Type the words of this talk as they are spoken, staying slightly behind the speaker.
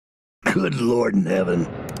Good Lord in heaven.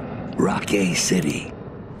 Rockay City.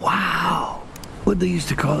 Wow. What they used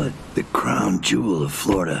to call it? The crown jewel of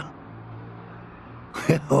Florida.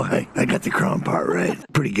 Oh, I got the crown part right.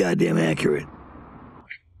 Pretty goddamn accurate.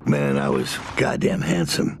 Man, I was goddamn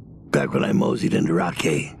handsome back when I moseyed into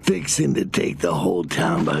Rockay, fixing to take the whole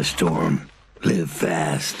town by storm. Live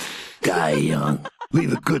fast, die young,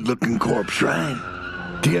 leave a good-looking corpse,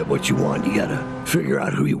 right? To get what you want, you gotta figure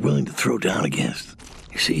out who you're willing to throw down against.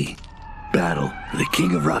 You see, battle for the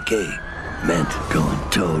king of Rockay meant going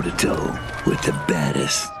toe-to-toe with the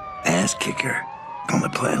baddest ass-kicker on the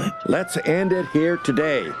planet. Let's end it here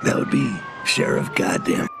today. That would be Sheriff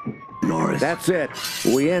goddamn Norris. That's it.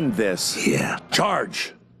 We end this. Yeah.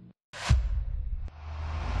 Charge!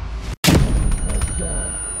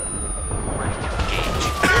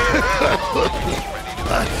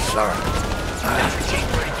 Sorry.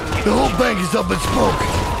 The whole bank is up in smoke.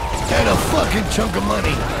 And a fucking chunk of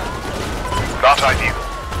money. Not ideal.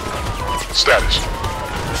 Status.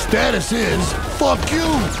 Status is, fuck you.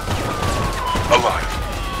 Alive.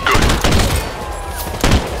 Good.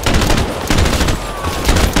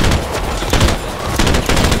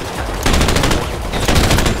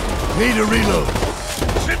 Need a reload.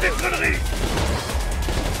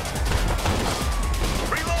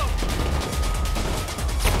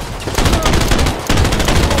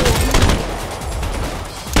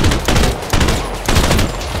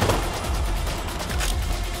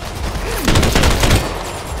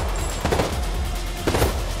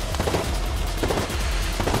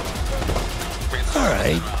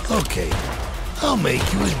 Okay, I'll make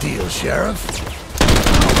you a deal, Sheriff.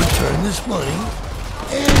 I'll return this money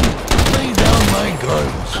and lay down my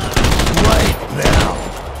guns right now.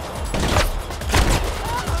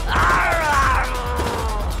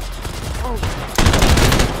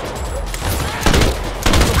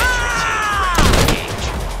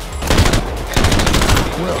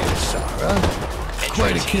 Well, Sarah,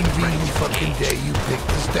 quite a convenient fucking day you picked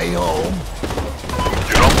to stay home.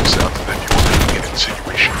 It almost sounded that you were making an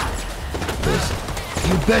insinuation. Listen,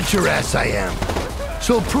 you bet your ass I am.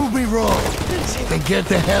 So prove me wrong, and get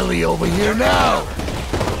the helly over here now.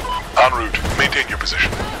 En route. Maintain your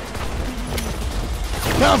position.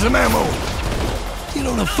 Down some ammo. You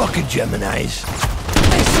know the fucking Geminis.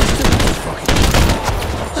 My sister knows fucking.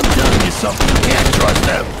 I'm telling you something, you can't trust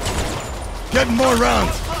them. Getting more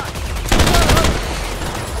rounds.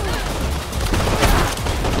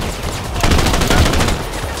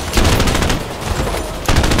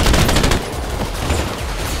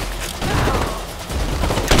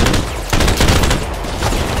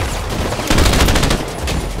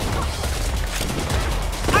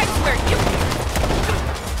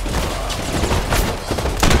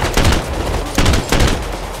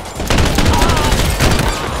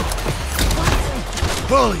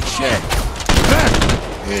 Holy shit! That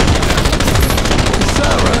is...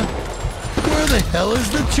 Sarah, where the hell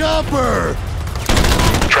is the chopper?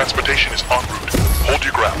 Transportation is en route. Hold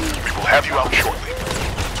your ground. We will have you out shortly.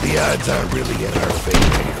 The odds aren't really in our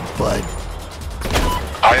favor here, bud.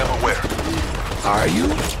 I am aware. Are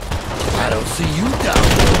you? I don't see you down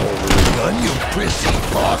there with a gun, you prissy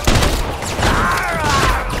fuck.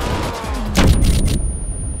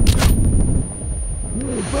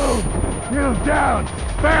 You boom! You down!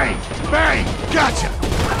 Bang! Bang! Gotcha!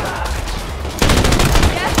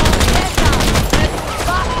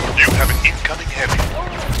 You have an incoming heavy.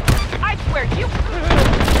 I swear you...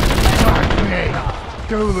 Fuck me!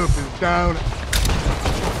 Tulip is down.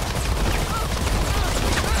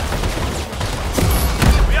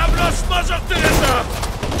 We have lost Mother Teresa!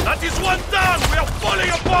 That is one down! We are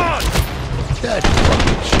falling apart! That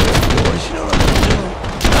fucking shit, boys. You know what I'm gonna do?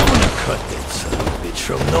 I'm gonna cut that son of a bitch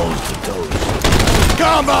from nose to toes.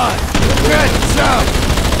 Come on! Get some!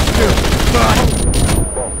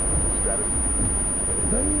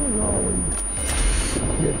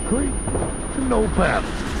 Get creep to no path.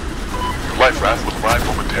 Life raft will arrive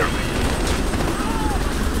momentarily.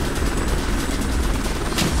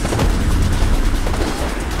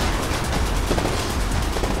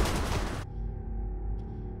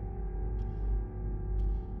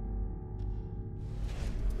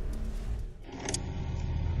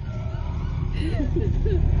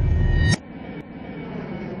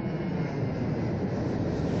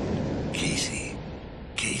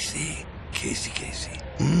 Casey.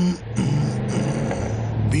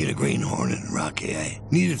 Being a Green Hornet in Rockay, I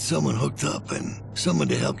needed someone hooked up and someone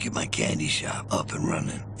to help get my candy shop up and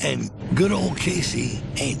running. And good old Casey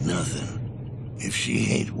ain't nothing if she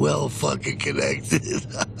ain't well fucking connected.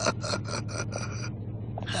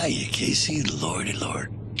 Hiya, Casey, lordy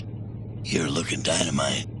lord. You're looking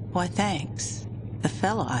dynamite. Why, thanks. The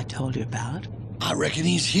fellow I told you about. I reckon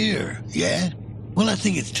he's here, yeah? Well, I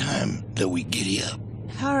think it's time that we giddy up.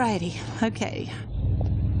 Alrighty, okay.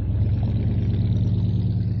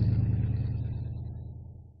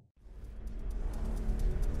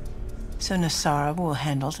 So Nassara will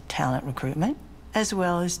handle the talent recruitment, as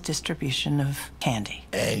well as distribution of candy.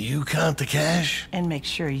 And you count the cash? And make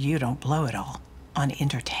sure you don't blow it all on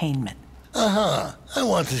entertainment. Uh-huh. I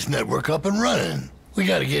want this network up and running. We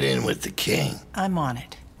gotta get in with the king. I'm on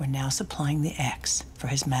it. We're now supplying the X for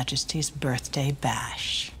His Majesty's birthday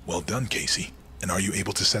bash. Well done, Casey. And are you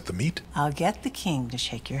able to set the meat? I'll get the king to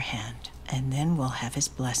shake your hand, and then we'll have his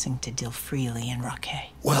blessing to deal freely in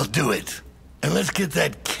Rockay. Well, do it. And let's get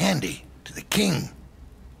that candy to the king.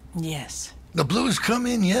 Yes. The blues come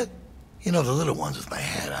in yet? You know, the little ones with my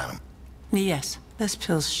hat on them. Yes. Those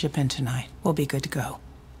pills ship in tonight. We'll be good to go.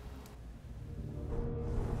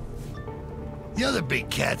 The other big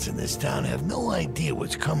cats in this town have no idea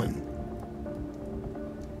what's coming.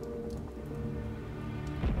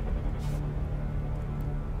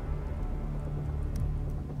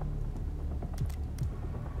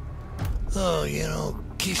 Oh, you know,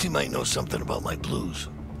 Casey might know something about my blues.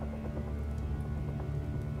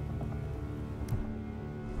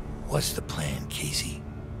 What's the plan, Casey?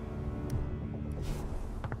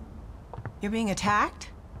 You're being attacked?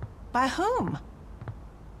 By whom?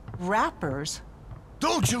 Rappers?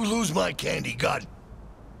 Don't you lose my candy, god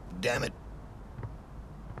damn it.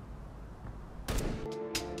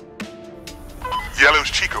 Yellow's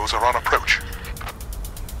Chicos are on approach.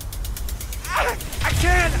 I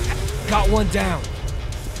can! Got one down.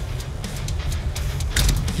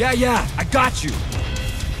 Yeah, I got you.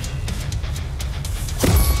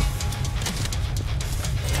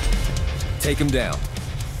 Take him down.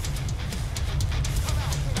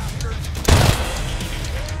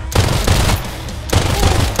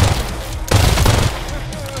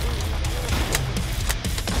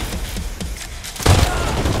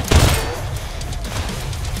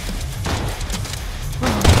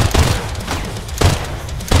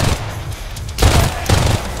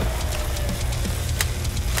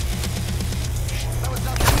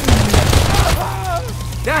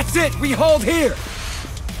 That's it! We hold here!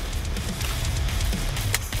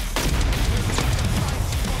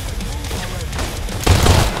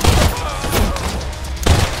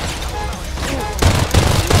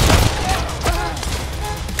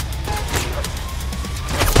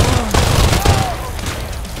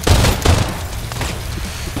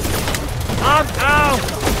 I'm out!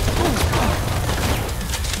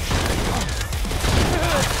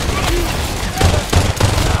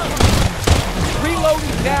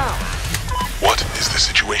 Reloading now! What is the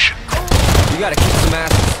situation? We gotta kick some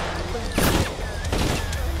asses.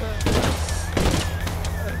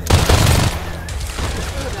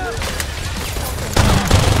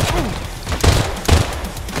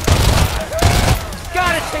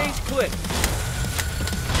 Gotta change clip.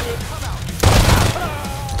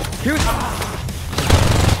 Here's...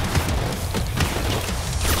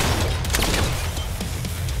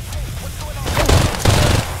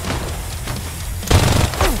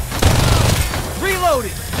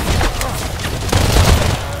 Reloading!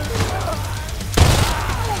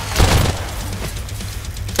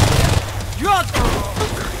 Drunk!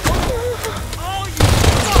 Oh, you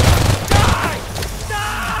fucking die!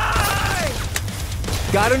 Die!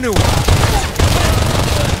 Got a new one.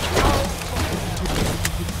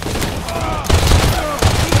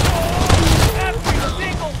 Every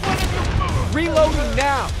single one of you! Reloading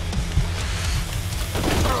now!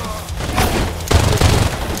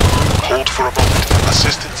 Hold for a moment.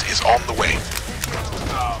 Assistance is on the way.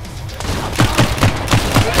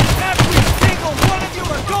 Every single one of you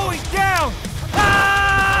are going down!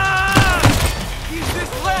 Ah! Use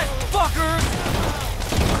this lead, fuckers!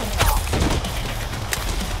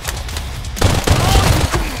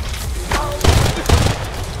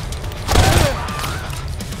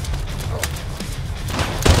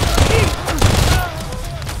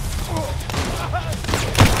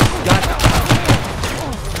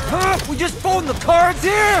 We just phoned the cards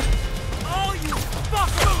here? Oh, you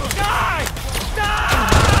fuckers! Die!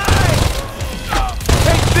 Die!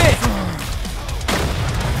 Take this!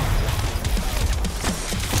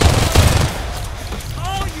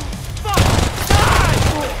 Oh, you fuckers! Die!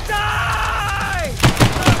 Die!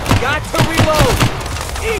 Got to reload!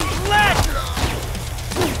 Eat lead!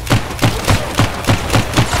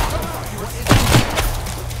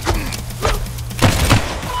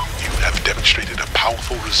 You have demonstrated a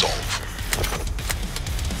powerful resolve.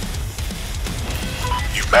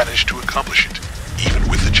 You managed to accomplish it, even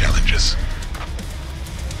with the challenges.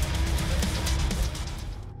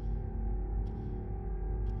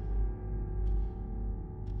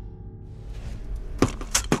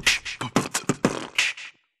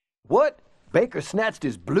 Baker snatched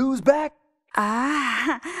his blues back?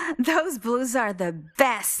 Ah, those blues are the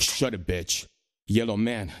best. Shut it, bitch. Yellow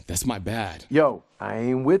man, that's my bad. Yo, I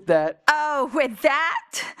ain't with that. Oh, with that,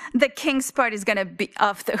 the King's party's gonna be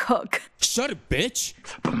off the hook. Shut it, bitch.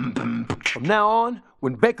 From now on,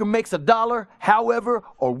 when Baker makes $1, however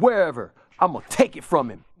or wherever, I'm gonna take it from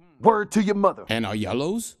him. Word to your mother. And our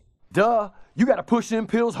yellows? Duh, you gotta push them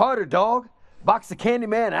pills harder, dog. Box the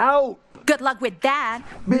Candyman out. Good luck with that.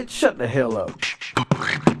 Bitch, shut the hell up.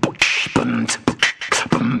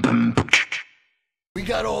 We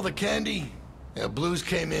got all the candy. Yeah, blues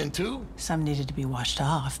came in too? Some needed to be washed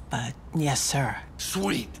off, but yes, sir.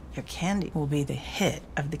 Sweet. Your candy will be the hit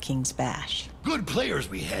of the King's Bash. Good players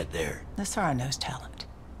we had there. Nassara knows talent.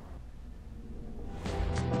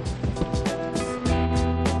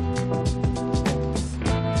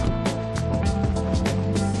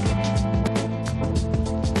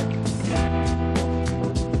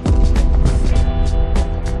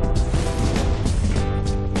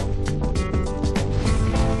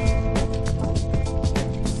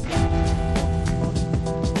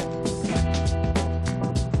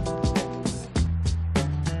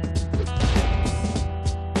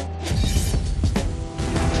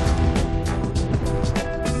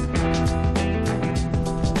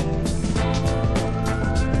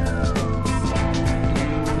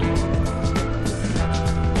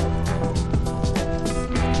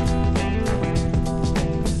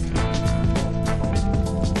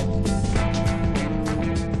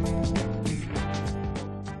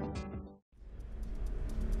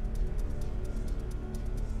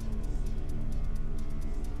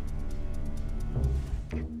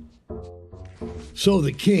 So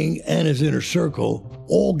the king and his inner circle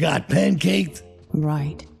all got pancaked?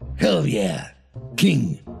 Right. Hell yeah.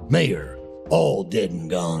 King, mayor, all dead and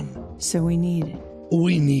gone. So we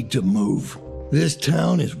need to move. This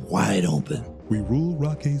town is wide open. We rule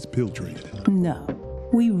Rockay's pill trade. No,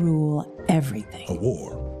 we rule everything. A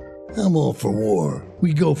war. I'm all for war.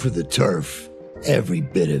 We go for the turf. Every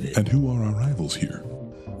bit of it. And who are our rivals here?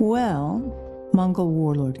 Well, Mongol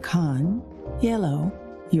warlord Khan, Yellow,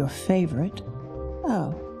 your favorite.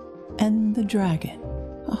 Oh, and the dragon,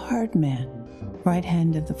 a hard man, right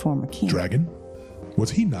hand of the former king. Dragon?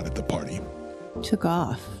 Was he not at the party? Took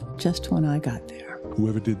off just when I got there.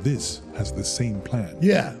 Whoever did this has the same plan.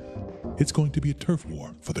 Yeah. It's going to be a turf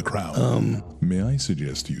war for the crown. May I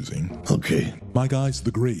suggest using? Okay. My guys,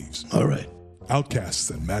 the Graves. All right.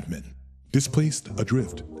 Outcasts and madmen. Displaced,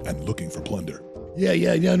 adrift, and looking for plunder.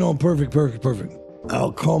 Yeah, no, perfect.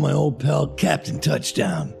 I'll call my old pal Captain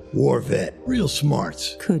Touchdown. War vet. Real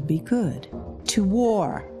smarts. Could be good. To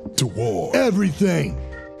war. To war. Everything.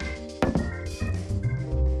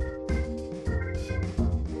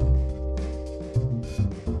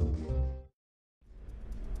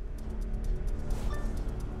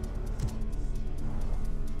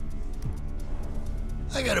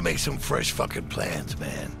 I gotta make some fresh fucking plans,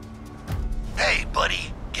 man. Hey,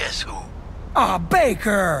 buddy, guess who? Aw,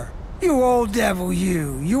 Baker! You old devil,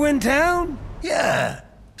 you. You in town? Yeah,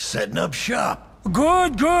 setting up shop.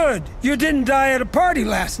 Good. You didn't die at a party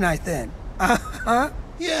last night, then. Uh-huh.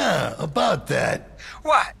 Yeah, about that.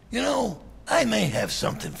 What? You know, I may have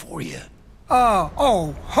something for you.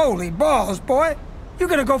 Oh, holy balls, boy. You're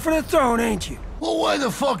gonna go for the throne, ain't you? Well, why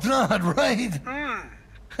the fuck not, right?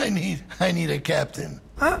 I need a captain.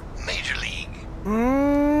 Huh? Major League.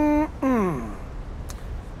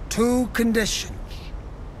 Two conditions.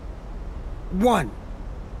 One,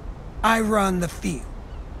 I run the field.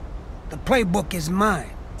 The playbook is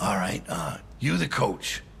mine. All right, you the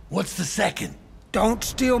coach. What's the second? Don't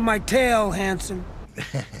steal my tail, Hanson.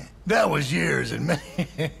 That was years and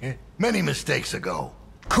many mistakes ago.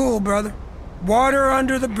 Cool, brother. Water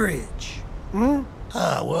under the bridge.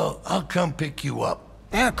 Well, I'll come pick you up.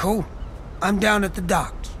 Yeah, cool. I'm down at the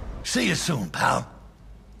docks. See you soon, pal.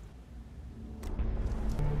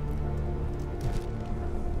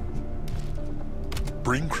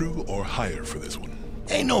 Bring crew or hire for this one?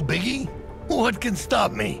 Ain't no biggie. What can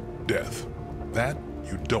stop me? Death. That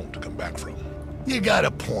you don't come back from. You got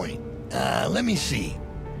a point. Let me see.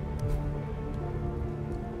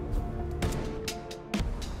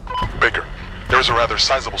 Baker, there's a rather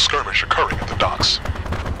sizable skirmish occurring at the docks.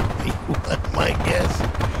 What my guess?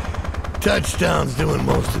 Touchdown's doing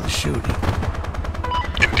most of the shooting.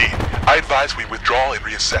 Indeed. I advise we withdraw and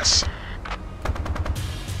reassess.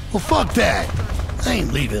 Well, fuck that. I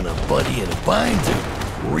ain't leaving a buddy in a bind to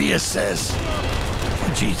reassess.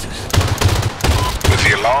 Jesus. With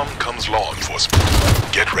the alarm comes law enforcement.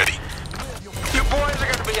 Get ready. You boys are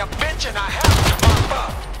gonna be a bitch and I have to mop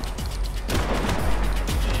up.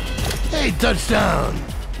 Hey, Touchdown.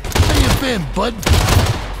 How you been, bud?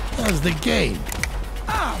 How's the game?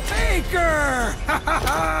 Ah, Baker! Ha ha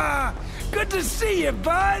ha! Good to see you,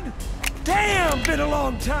 bud. Damn, been a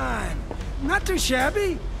long time. Not too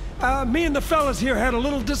shabby. Me and the fellas here had a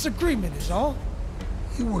little disagreement, is all.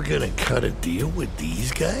 You were gonna cut a deal with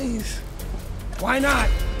these guys? Why not?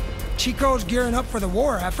 Chico's gearing up for the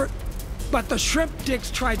war effort. But the shrimp dicks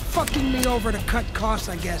tried fucking me over to cut costs,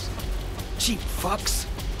 I guess. Cheap fucks.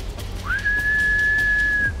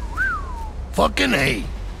 Fucking A.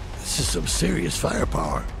 This is some serious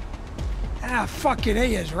firepower. Ah, fucking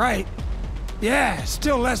A is right. Yeah,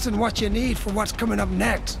 still less than what you need for what's coming up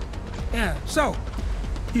next. Yeah, so,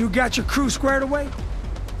 you got your crew squared away?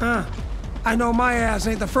 I know my ass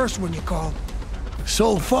ain't the first one you called.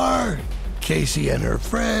 So far, Casey and her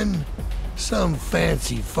friend, some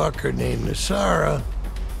fancy fucker named Nasara.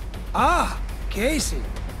 Ah, Casey.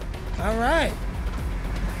 All right.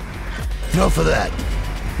 Enough of that.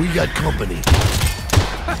 We got company.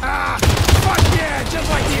 Fuck yeah, just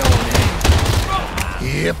like the old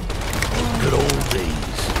days. Yep, good old days.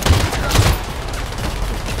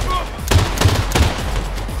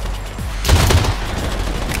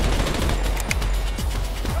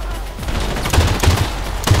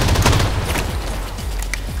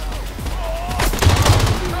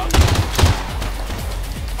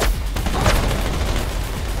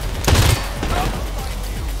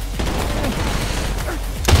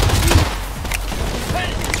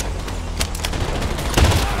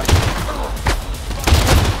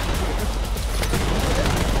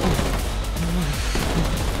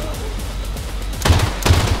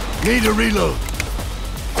 Need to reload.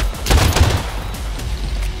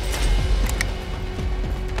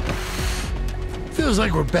 Feels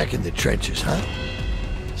like we're back in the trenches, huh?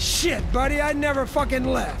 Shit, buddy, I never fucking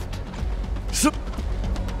left.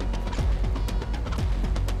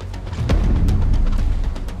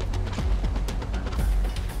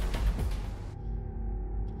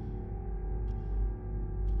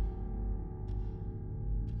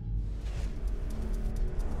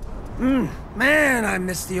 Man, I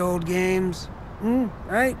miss the old games.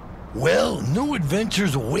 Right? Well, new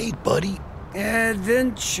adventures await, buddy.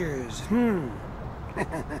 Adventures, Who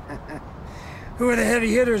are the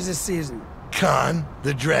heavy hitters this season? Khan,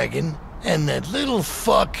 the dragon, and that little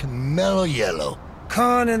fuck, Mellow Yellow.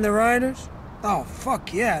 Khan and the Riders? Oh,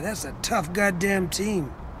 fuck yeah, that's a tough goddamn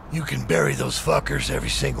team. You can bury those fuckers, every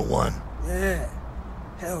single one. Yeah.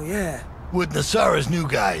 Hell yeah. With Nasara's new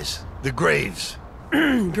guys, the Graves.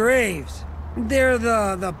 Graves. They're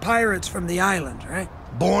the pirates from the island, right?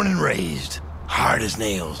 Born and raised. Hard as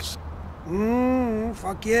nails.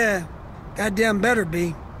 Fuck yeah. Goddamn better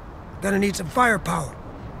be. Gonna need some firepower.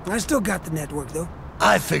 I still got the network, though.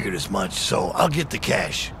 I figured as much, so I'll get the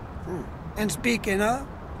cash. And speaking of,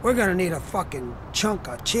 we're gonna need a fucking chunk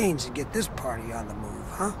of change to get this party on the move,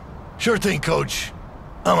 huh? Sure thing, Coach.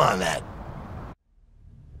 I'm on that.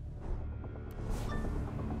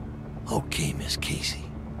 Okay, Miss Casey.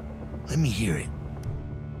 Let me hear it.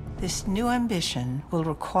 This new ambition will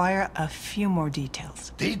require a few more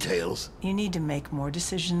details. Details? You need to make more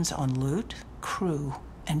decisions on loot, crew,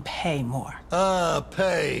 and pay more.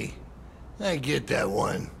 Pay. I get that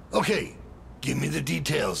one. Okay, give me the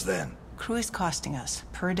details then. Crew is costing us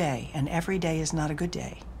per day, and every day is not a good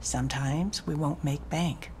day. Sometimes we won't make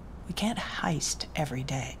bank. We can't heist every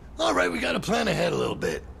day. All right, we gotta plan ahead a little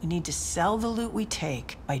bit. We need to sell the loot we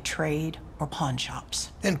take by trade or pawn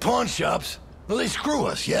shops. And pawn shops? Well, they screw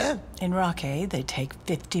us, yeah? In Rockay, they take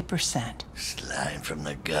 50%. Slime from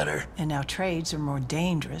the gutter. And now trades are more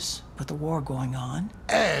dangerous with the war going on.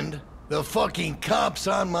 And the fucking cops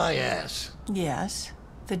on my ass. Yes,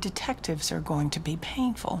 the detectives are going to be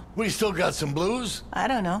painful. We still got some blues? I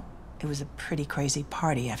don't know. It was a pretty crazy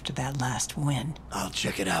party after that last win. I'll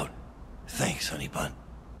check it out. Thanks, honey bun.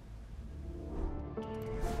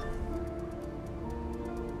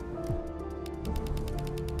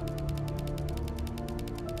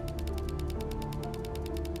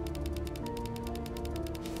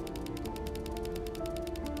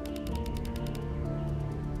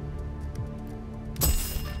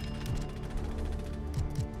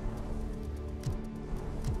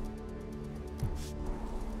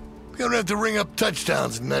 Gonna have to ring up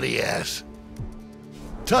touchdowns, nutty ass.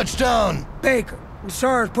 Touchdown! Baker.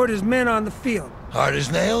 Nasara's put his men on the field. Hard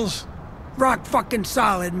as nails? Rock fucking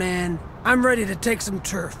solid, man. I'm ready to take some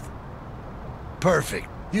turf. Perfect.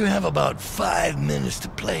 You have about 5 minutes to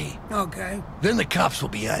play. Okay. Then the cops will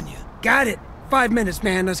be on you. Got it. 5 minutes,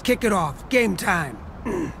 man. Let's kick it off. Game time.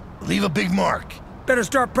 Leave a big mark. Better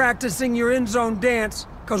start practicing your in-zone dance,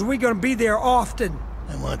 cause we're gonna be there often.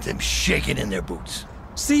 I want them shaking in their boots.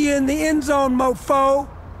 See you in the end zone, mofo.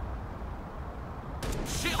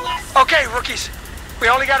 Okay, rookies. We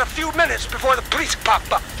only got a few minutes before the police pop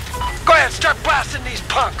up. Go ahead, start blasting these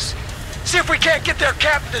punks. See if we can't get their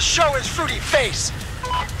captain to show his fruity face.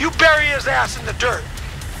 You bury his ass in the dirt.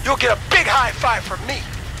 You'll get a big high five from me.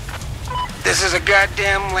 This is a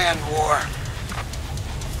goddamn land war.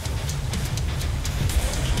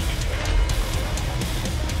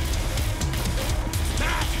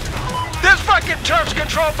 This fucking turf's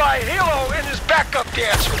controlled by Hilo and his backup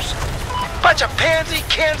dancers. Bunch of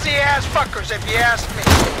pansy-cansy ass fuckers, if you ask me.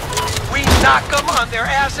 We knock them on their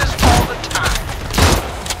asses all the time.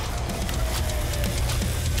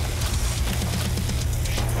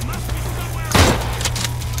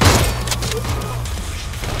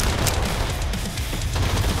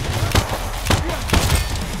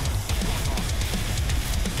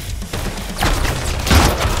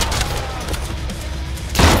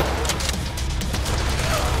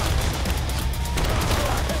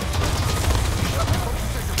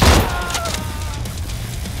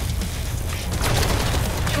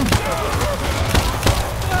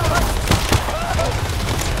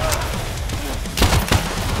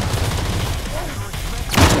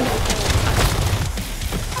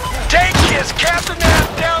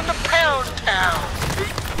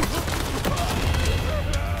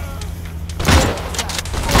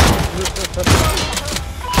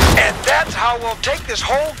 We'll take this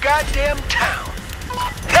whole goddamn town.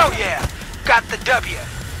 Hell yeah, got the W.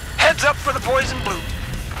 Heads up for the boys in blue.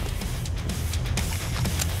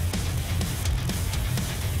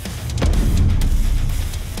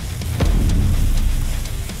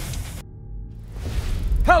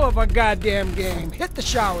 Hell of a goddamn game. Hit the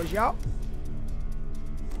showers, y'all.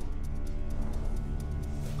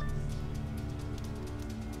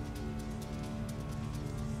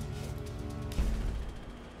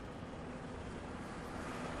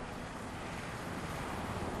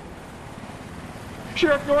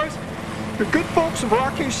 Sheriff Norris, the good folks of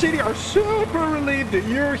Rockay City are super relieved that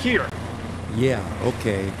you're here. Yeah,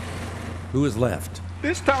 okay. Who is left?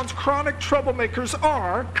 This town's chronic troublemakers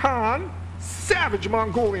are Khan, savage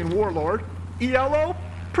Mongolian warlord, Yellow,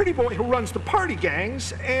 pretty boy who runs the party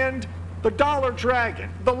gangs, and the Dollar Dragon,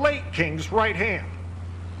 the late king's right hand.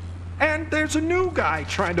 And there's a new guy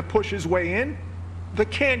trying to push his way in, the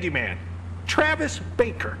Candyman, Travis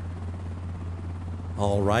Baker.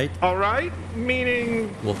 All right. All right?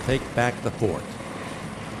 Meaning... We'll take back the fort.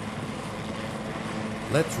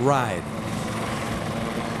 Let's ride.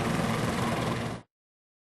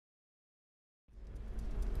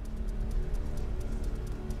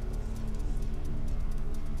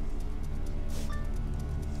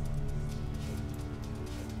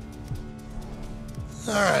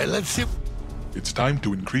 All right, let's see. It's time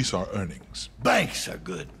to increase our earnings. Banks are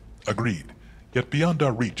good. Agreed, yet beyond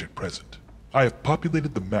our reach at present. I have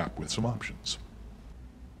populated the map with some options.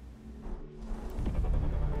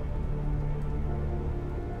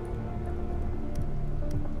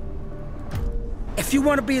 If you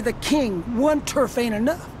want to be the king, one turf ain't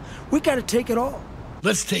enough. We gotta take it all.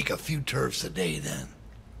 Let's take a few turfs a day then.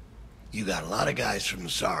 You got a lot of guys from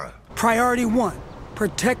Sara. Priority one,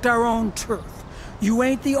 protect our own turf. You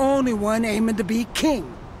ain't the only one aiming to be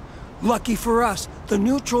king. Lucky for us, the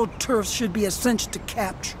neutral turfs should be a cinch to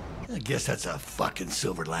capture. I guess that's a fucking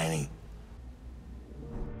silver lining.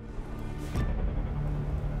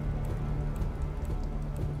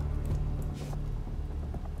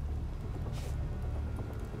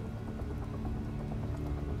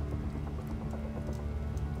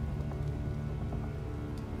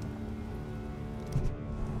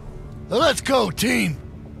 Well, let's go, team.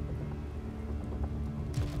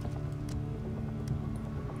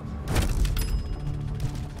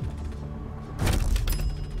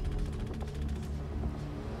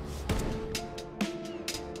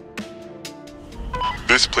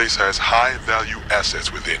 This place has high-value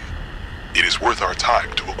assets within. It is worth our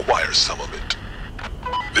time to acquire some of it.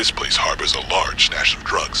 This place harbors a large stash of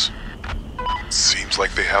drugs. Seems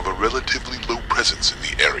like they have a relatively low presence in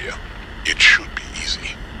the area. It should be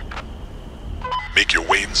easy. Make your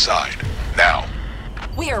way inside, now.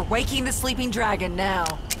 We are waking the sleeping dragon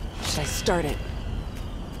now. Should I start it?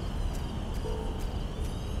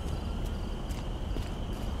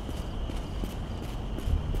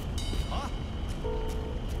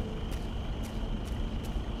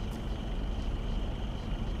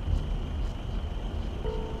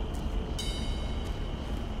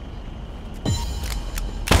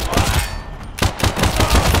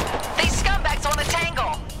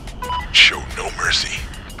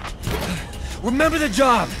 Remember the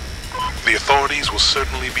job! The authorities will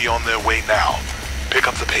certainly be on their way now. Pick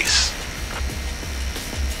up the pace.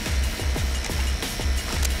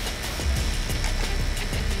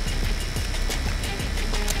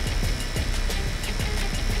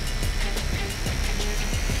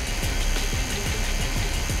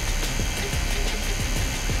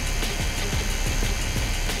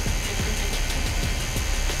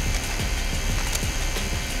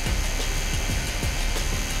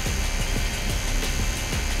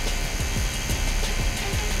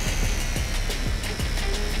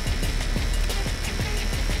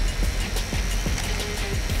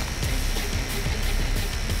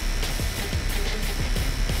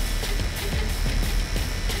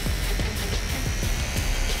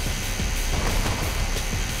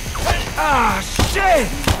 Ah, shit!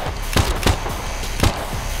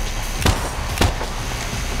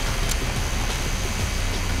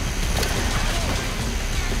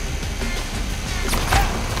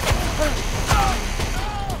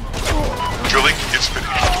 Drilling is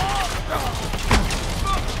finished.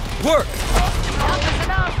 Work!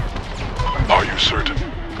 Are you certain?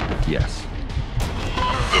 Yes.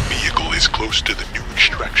 The vehicle is close to the new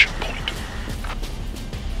extraction point.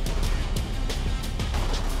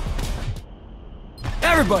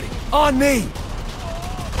 Everybody, on me!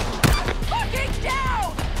 Fucking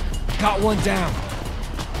down! Got one down.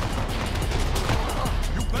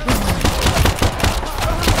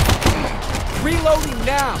 Reloading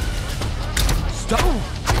now! Stop!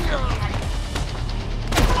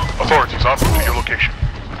 Authorities en route to your location.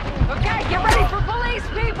 Okay, get ready for police,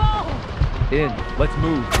 people! In. Let's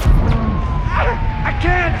move. I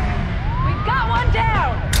can't! We've got one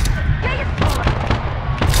down! Get your...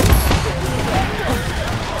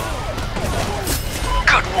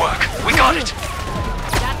 Good work. We got it.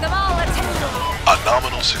 Got them all, let's... A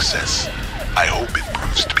nominal success. I hope it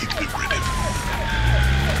proves to be lucrative.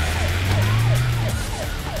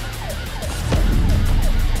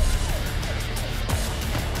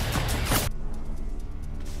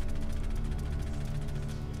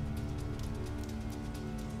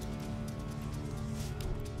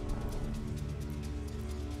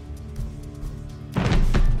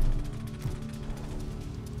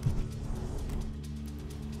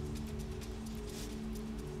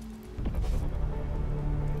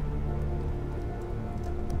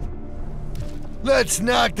 Let's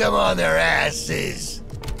knock them on their asses.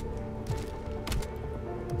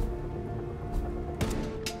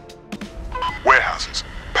 Warehouses,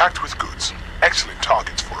 packed with goods. Excellent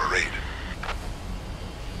targets for a raid.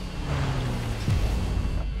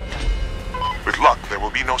 With luck, there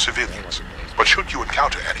will be no civilians. But should you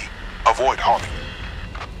encounter any, avoid harming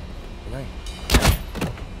them.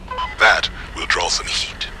 That will draw some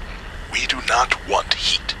heat. We do not want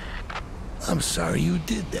heat. I'm sorry you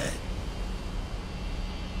did that.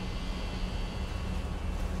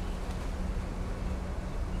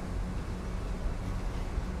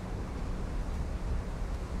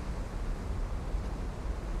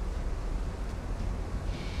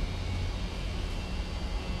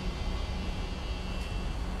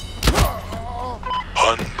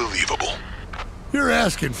 Unbelievable. You're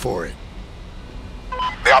asking for it.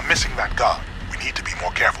 They are missing that guard. We need to be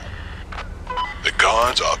more careful. The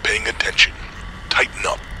guards are paying attention. Tighten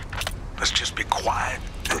up. Let's just be quiet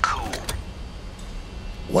and cool.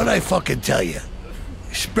 What'd I fucking tell you?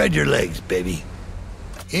 Spread your legs, baby.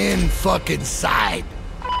 In fucking side.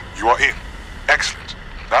 You are in. Excellent.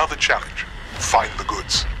 Now the challenge. Find the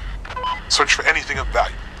goods. Search for anything of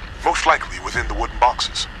value. Most likely within the wooden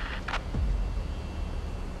boxes.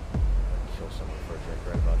 Kill someone for a drink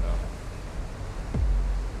right about now.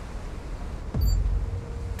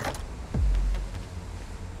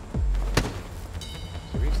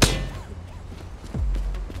 Seriously?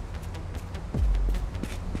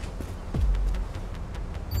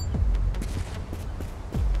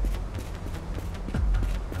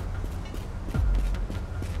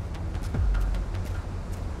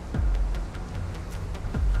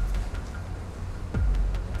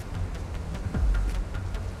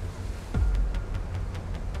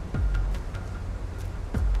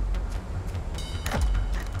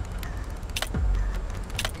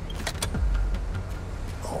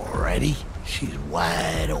 Alrighty, she's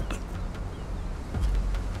wide open.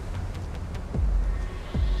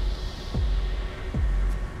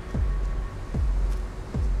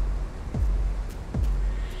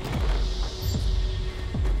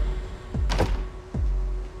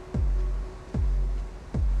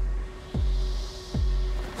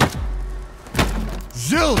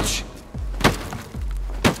 Zilch!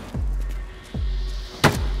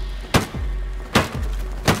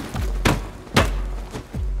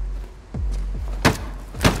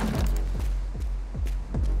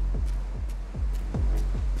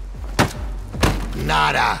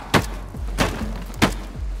 Nada.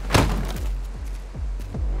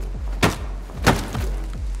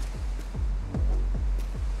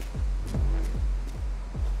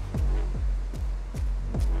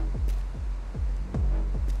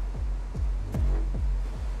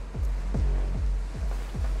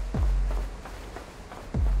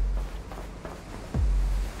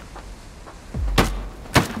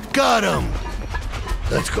 Got him.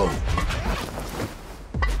 Let's go.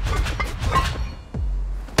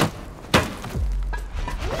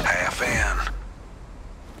 Half in.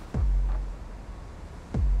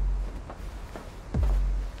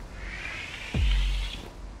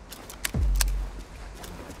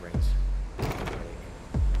 Rings.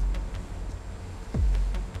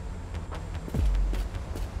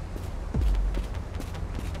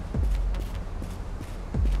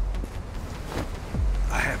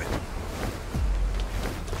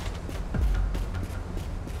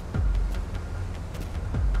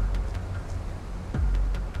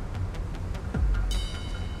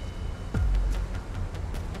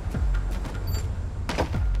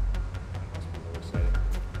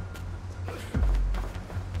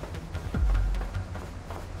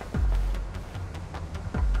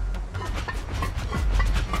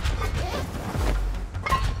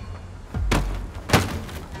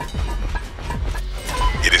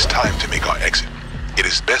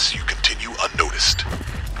 is best you continue unnoticed.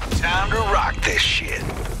 Time to rock this shit.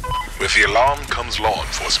 With the alarm comes law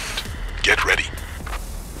enforcement. Get ready.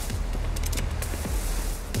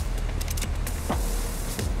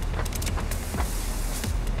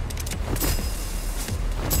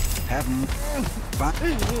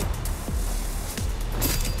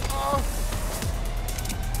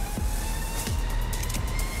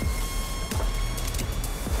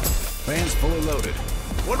 Van's fully loaded.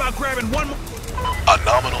 What about grabbing one more? A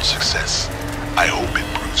nominal success. I hope it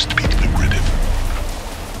proves to be lucrative.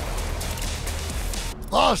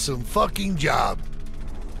 Awesome fucking job.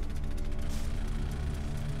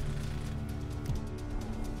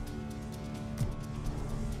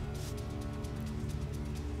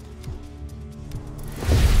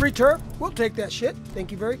 Free turf? We'll take that shit.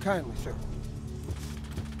 Thank you very kindly, sir.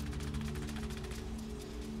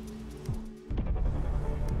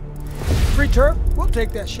 Free turf? We'll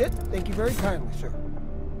take that shit. Thank you very kindly, sir.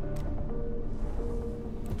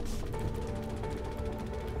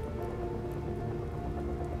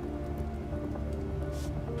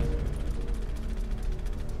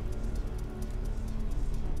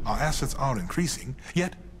 Our assets are increasing,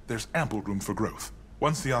 yet there's ample room for growth.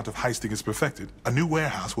 Once the art of heisting is perfected, a new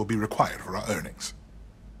warehouse will be required for our earnings.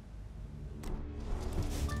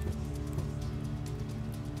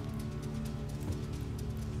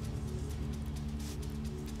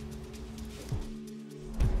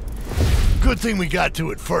 Good thing we got to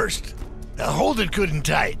it first. Now hold it good and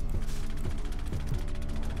tight.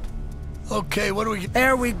 Okay, what do we...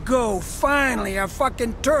 There we go. Finally, our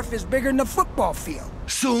fucking turf is bigger than the football field.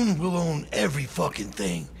 Soon we'll own every fucking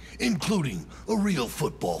thing, including a real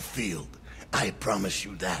football field. I promise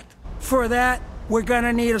you that. For that, we're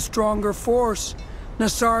gonna need a stronger force.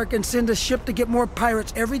 Nassar can send a ship to get more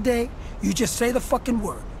pirates every day. You just say the fucking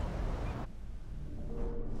word.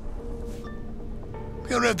 We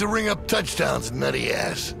don't have to ring up touchdowns, nutty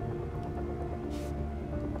ass.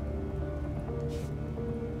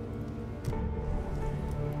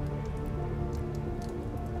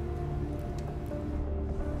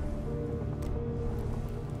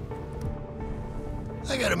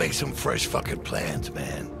 I gotta make some fresh fucking plans,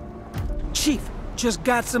 man. Chief, just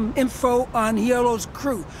got some info on Yellow's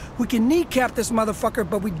crew. We can kneecap this motherfucker,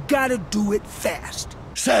 but we gotta do it fast.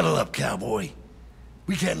 Saddle up, cowboy.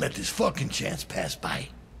 We can't let this fucking chance pass by.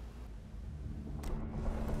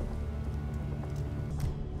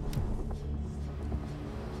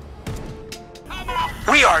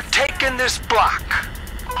 We are taking this block.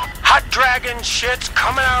 Hot dragon shit's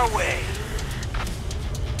coming our way.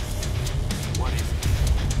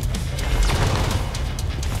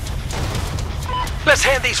 Let's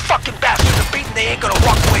hand these fucking bastards a beating they ain't gonna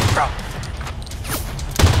walk away from.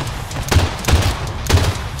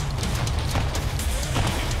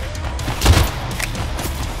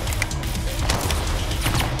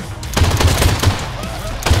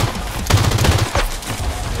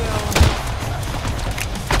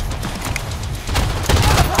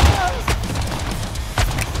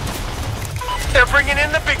 They're bringing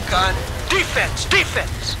in the big gun. Defense,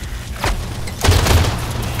 defense.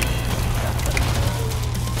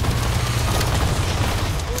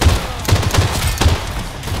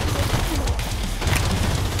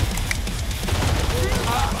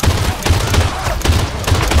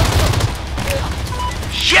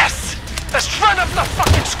 Yes! Let's run up the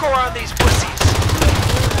fucking score on these pussies.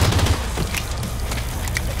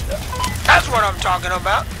 That's what I'm talking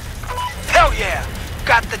about. Hell yeah!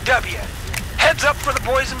 Got the W. Heads up for the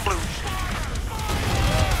boys in blue.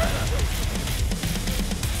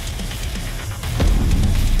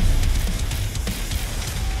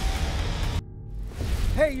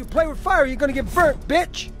 Hey, you play with fire, you're gonna get burnt,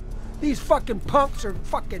 bitch! These fucking punks are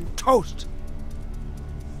fucking toast.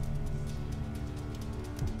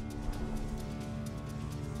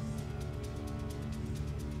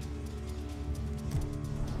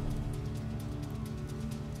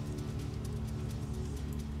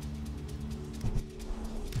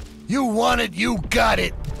 You want it, you got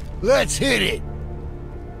it. Let's hit it.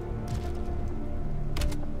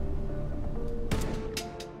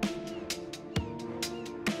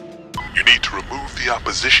 You need to remove the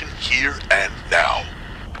opposition here and now.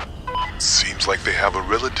 Seems like they have a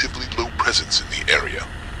relatively low presence in the area.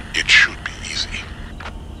 It should be easy.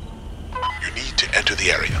 You need to enter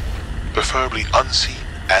the area, preferably unseen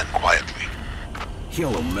and quietly.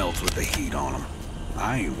 Yellow melts with the heat on him.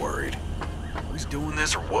 I ain't worried. Who's doing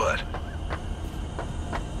this or what?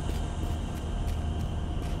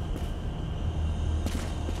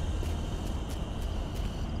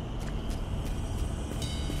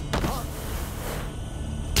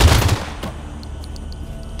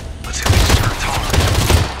 Let's hit these turrets hard.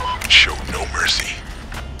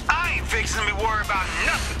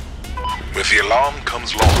 the alarm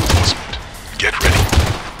comes law enforcement. Get ready.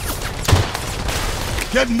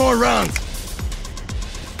 Getting more rounds.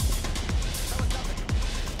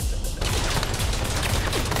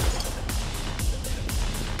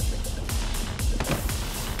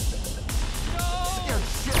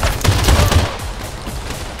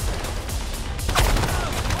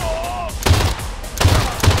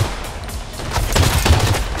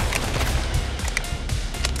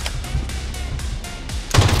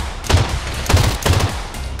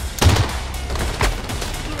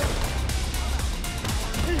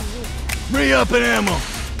 Up in ammo.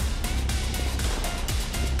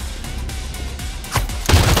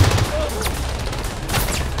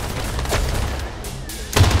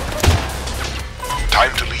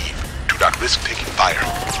 Time to leave. Do not risk taking fire.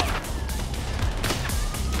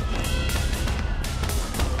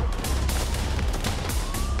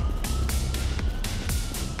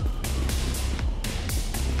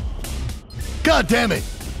 God damn it!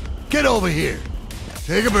 Get over here.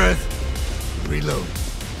 Take a breath. Reload.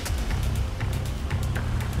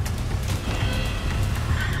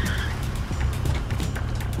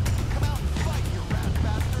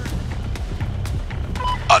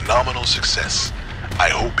 A nominal success. I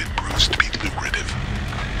hope it proves to be lucrative.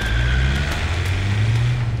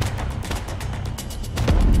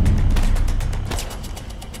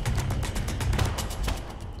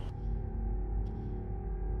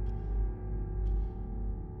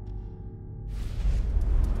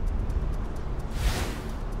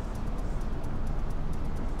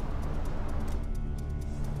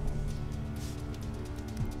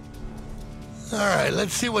 All right,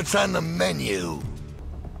 let's see what's on the menu.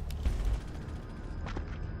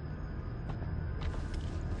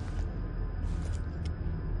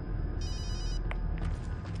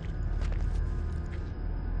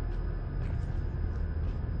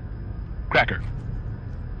 Cracker,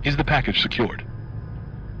 is the package secured?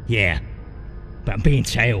 Yeah, but I'm being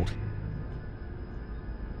tailed.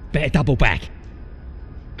 Better double back.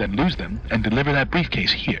 Then lose them and deliver that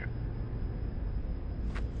briefcase here.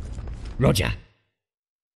 Roger.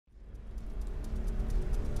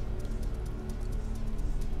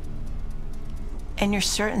 And you're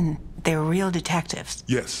certain they're real detectives?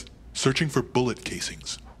 Yes, searching for bullet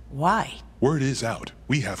casings. Why? Word is out.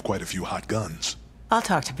 We have quite a few hot guns. I'll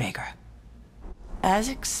talk to Baker. As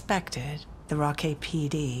expected, the Rockay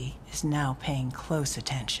PD is now paying close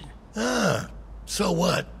attention. Ah, so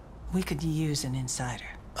what? We could use an insider.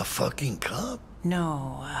 A fucking cop?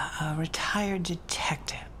 No, a retired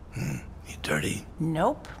detective. You dirty?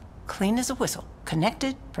 Nope. Clean as a whistle.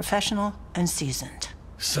 Connected, professional, and seasoned.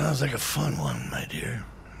 Sounds like a fun one, my dear.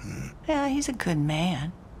 Yeah, he's a good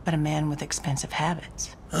man, but a man with expensive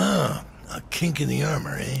habits. Ah, a kink in the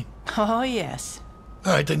armor, eh? Oh, yes.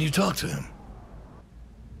 All right, then you talk to him.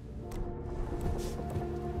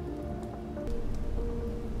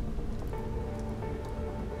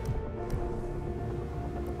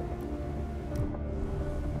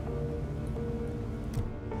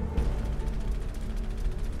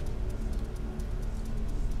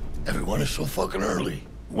 Everyone is so fucking early.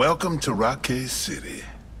 Welcome to Rockay City.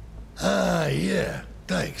 Ah, yeah.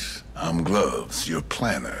 Thanks. I'm Gloves, your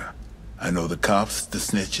planner. I know the cops, the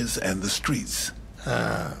snitches, and the streets.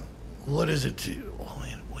 What is it to... Oh,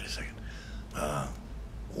 wait a second.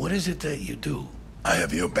 What is it that you do? I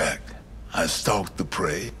have your back. I stalk the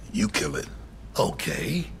prey, you kill it.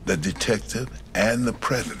 Okay. The detective and the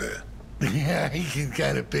predator. Yeah, I can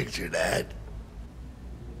kind of picture that.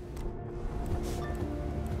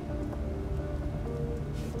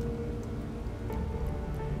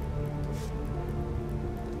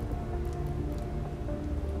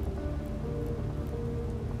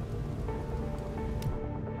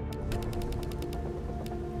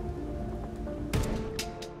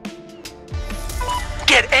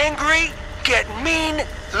 Get angry, get mean,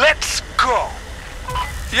 let's go.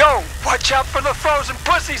 Yo, watch out for the frozen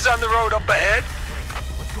pussies on the road up ahead.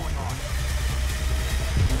 What's going on?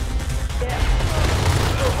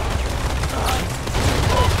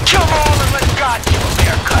 Kill them all and let God give them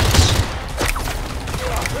haircuts.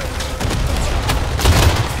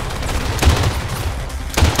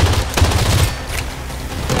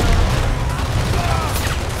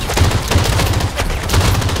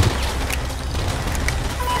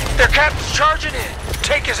 Their captain's charging in.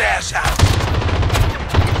 Take his ass out.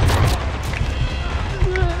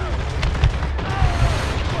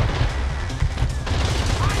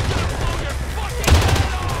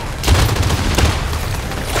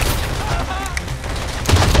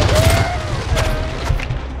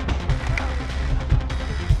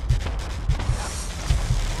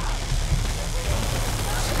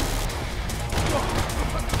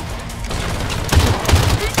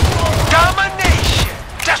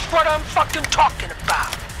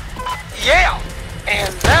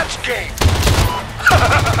 game.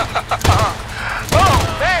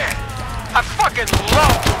 Oh, man. I fucking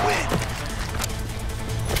love to win.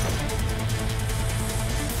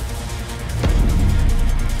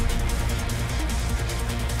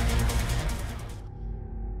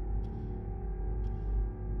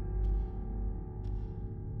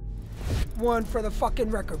 One for the fucking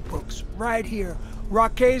record books. Right here.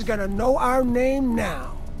 Rockay's gonna know our name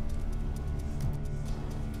now.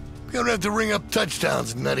 You don't have to ring up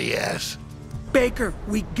touchdowns, nutty ass. Baker,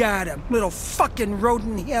 we got him. Little fucking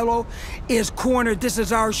rodent yellow is cornered. This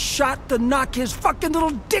is our shot to knock his fucking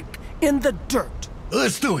little dick in the dirt.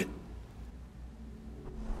 Let's do it.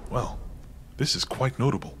 Well, this is quite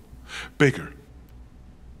notable. Baker.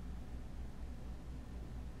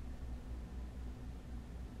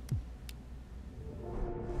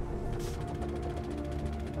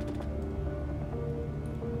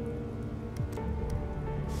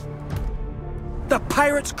 The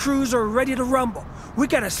Pirates' crews are ready to rumble. We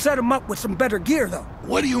gotta set them up with some better gear, though.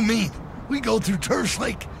 What do you mean? We go through turfs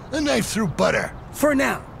like a knife through butter. For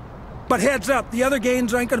now. But heads up, the other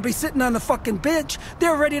gangs ain't gonna be sitting on the fucking bench.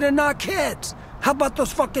 They're ready to knock heads. How about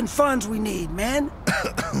those fucking funds we need, man?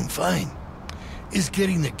 Fine. Is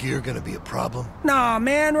getting the gear gonna be a problem? Nah,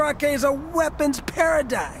 man, Rockay's a weapons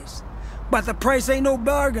paradise. But the price ain't no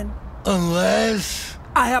bargain. Unless...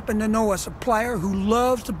 I happen to know a supplier who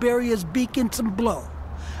loves to bury his beak in some blow.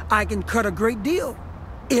 I can cut a great deal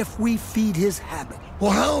if we feed his habit.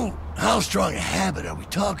 Well, how strong a habit are we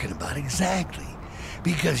talking about exactly?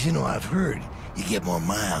 Because, you know, I've heard you get more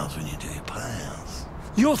miles when you do your piles.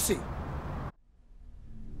 You'll see.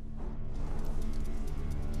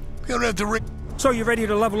 You don't have to ring. So you ready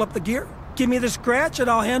to level up the gear? Give me the scratch and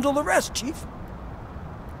I'll handle the rest, Chief.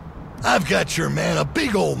 I've got your man a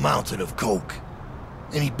big old mountain of coke.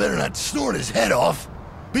 And he better not snort his head off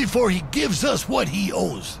before he gives us what he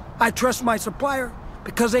owes. I trust my supplier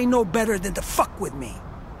because they know better than to fuck with me.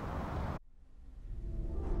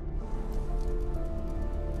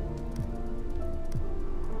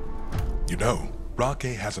 You know,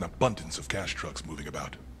 Rockay has an abundance of cash trucks moving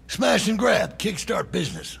about. Smash and grab, kickstart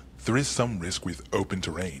business. There is some risk with open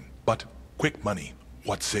terrain, but quick money,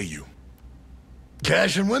 what say you?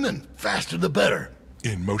 Cash and women, faster the better.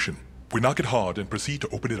 In motion. We knock it hard and proceed to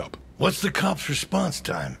open it up. What's the cop's response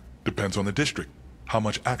time? Depends on the district. How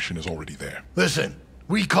much action is already there? Listen,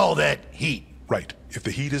 we call that heat. Right. If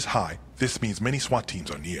the heat is high, this means many SWAT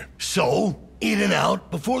teams are near. So, in and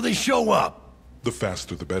out before they show up. The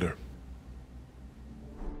faster the better.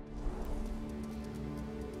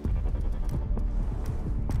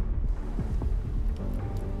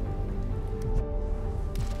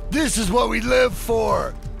 This is what we live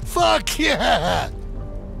for. Fuck yeah!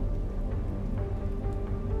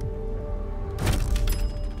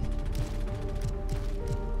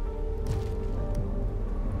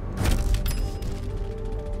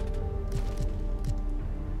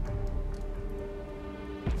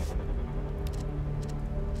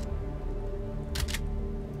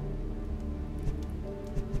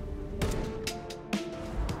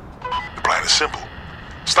 The plan is simple.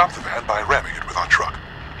 Stop the van by ramming it with our truck.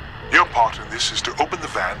 Your part in this is to open the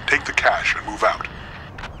van, take the cash, and move out.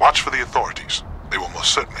 Watch for the authorities. They will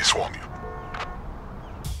most certainly swarm you.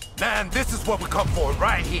 Man, this is what we come for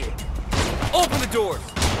right here. Open the doors.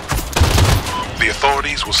 The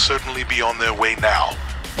authorities will certainly be on their way now.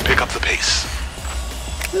 Pick up the pace.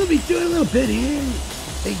 We'll be doing a little bit here.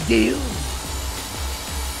 Big deal.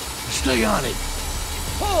 Stay on it.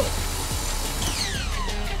 Oh.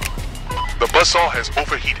 The buzzsaw has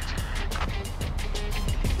overheated.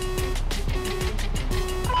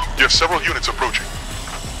 You have several units approaching.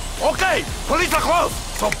 Okay, police are close,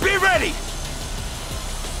 so be ready!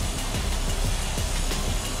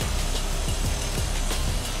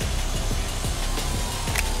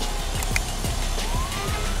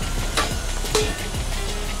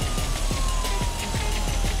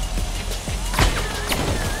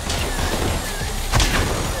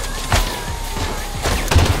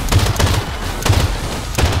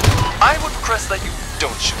 I would request that you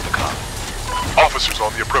don't shoot the cop. Officers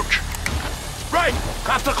on the approach. Right!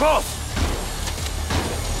 Cops are close!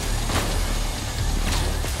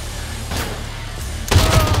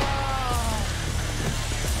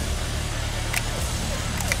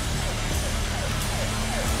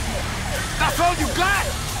 That's all you got?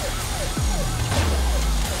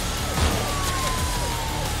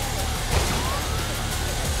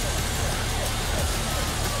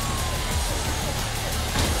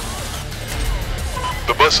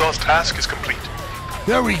 The buzzsaw's task is complete.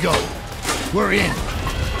 There we go. We're in.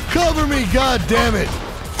 Cover me, goddammit!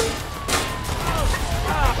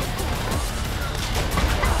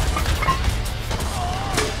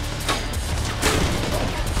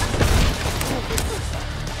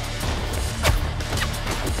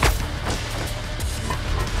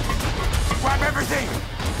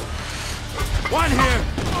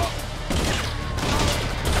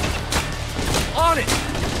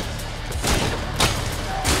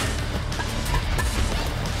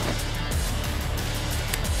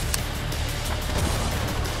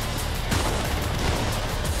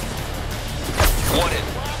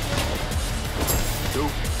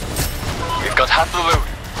 We've got half the loot.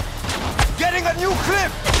 Getting a new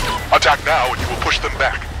clip! Attack now and you will push them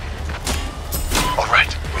back. All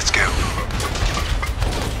right, let's go.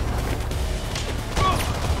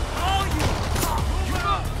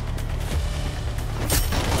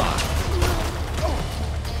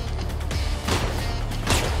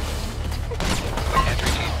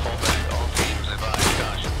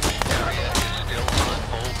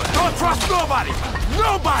 Don't trust nobody!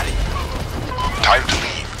 Nobody! Time to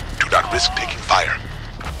leave. Do not risk taking fire.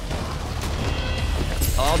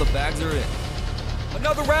 All the bags are in.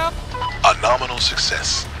 Another round? A nominal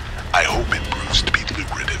success. I hope it proves to be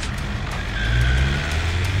lucrative.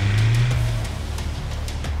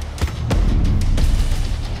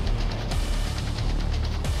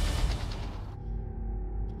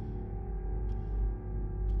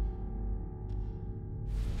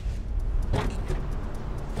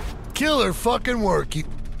 Killer fucking work, you...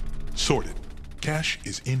 Sorted. Cash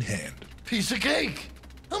is in hand. Piece of cake.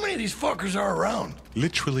 How many of these fuckers are around?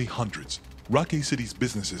 Literally hundreds. Rockay City's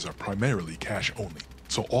businesses are primarily cash only,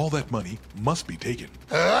 so all that money must be taken.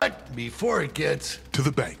 Before it gets... To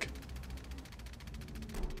the bank.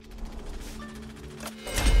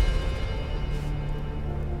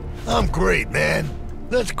 I'm great, man.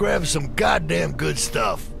 Let's grab some goddamn good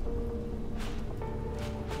stuff.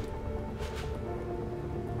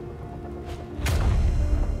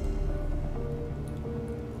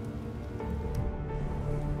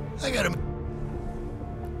 I got him.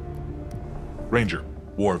 Ranger,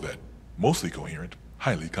 war vet, mostly coherent,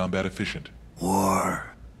 highly combat efficient.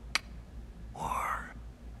 War.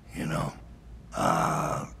 You know,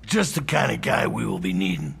 just the kind of guy we will be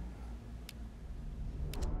needing.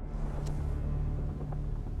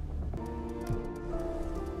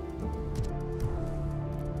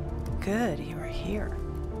 Good, you are here.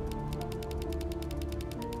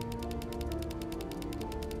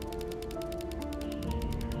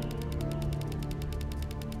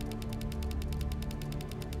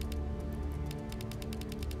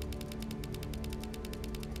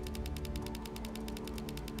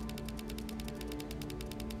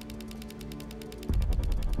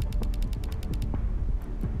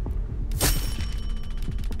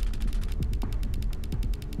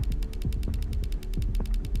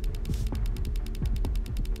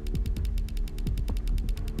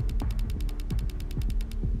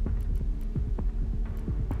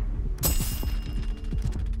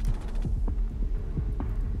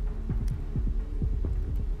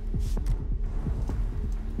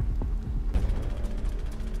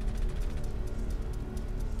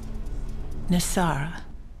 Nasara,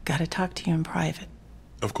 gotta talk to you in private.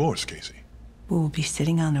 Of course, Casey. We will be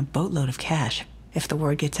sitting on a boatload of cash. If the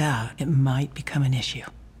word gets out, it might become an issue.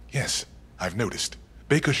 Yes, I've noticed.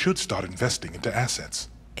 Baker should start investing into assets.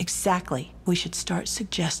 Exactly. We should start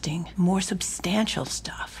suggesting more substantial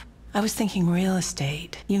stuff. I was thinking real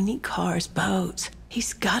estate, unique cars, boats.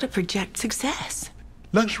 He's gotta project success.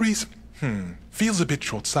 Luxuries? Feels a bit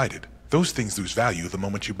short-sighted. Those things lose value the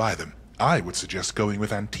moment you buy them. I would suggest going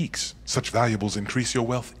with antiques. Such valuables increase your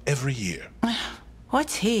wealth every year.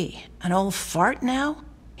 What's he? An old fart now?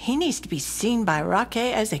 He needs to be seen by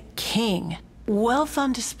Rockay as a king. Wealth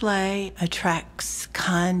on display attracts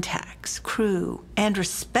contacts, crew, and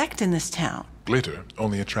respect in this town. Glitter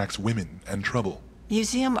only attracts women and trouble.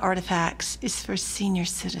 Museum artifacts is for senior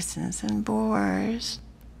citizens and boors.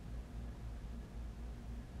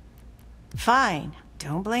 Fine.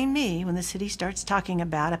 Don't blame me when the city starts talking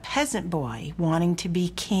about a peasant boy wanting to be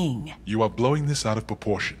king. You are blowing this out of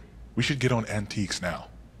proportion. We should get on antiques now.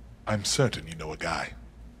 I'm certain you know a guy.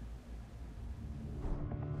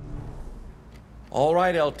 All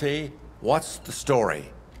right, LT. What's the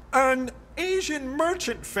story? An Asian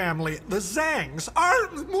merchant family, the Zhangs, are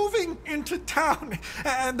moving into town,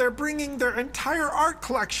 and they're bringing their entire art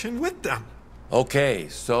collection with them. Okay,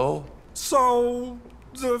 so? So,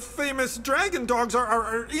 the famous dragon dogs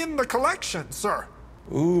are in the collection, sir.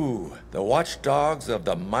 Ooh, the watchdogs of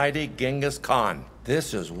the mighty Genghis Khan.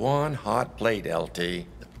 This is one hot plate, LT.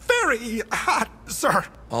 Very hot, sir.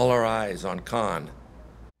 All our eyes on Khan.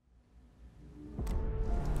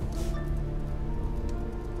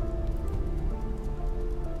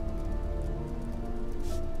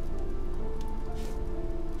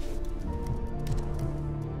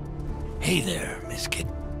 Hey there, Miss Kid.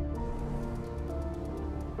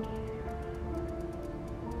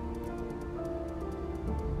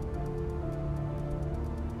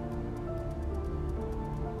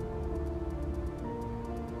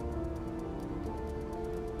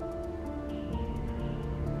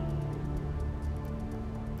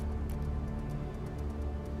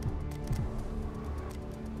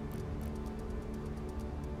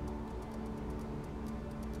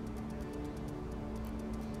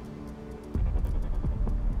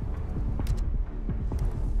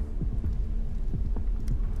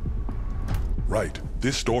 Right.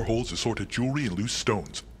 This store holds assorted jewelry and loose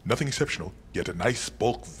stones. Nothing exceptional, yet a nice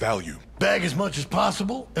bulk value. Bag as much as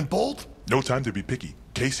possible and bolt? No time to be picky.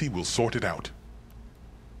 Casey will sort it out.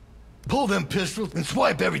 Pull them pistols and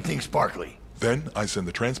swipe everything sparkly. Then I send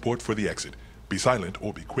the transport for the exit. Be silent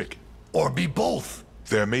or be quick. Or be both.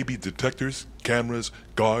 There may be detectors, cameras,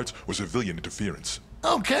 guards, or civilian interference.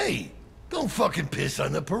 Okay. Don't fucking piss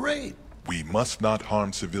on the parade. We must not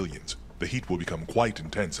harm civilians. The heat will become quite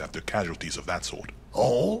intense after casualties of that sort.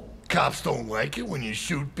 Oh? Cops don't like it when you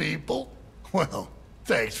shoot people? Well,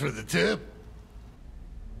 thanks for the tip.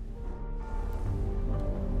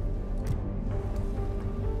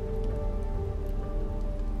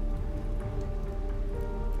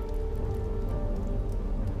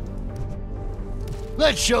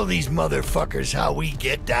 Let's show these motherfuckers how we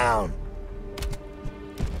get down.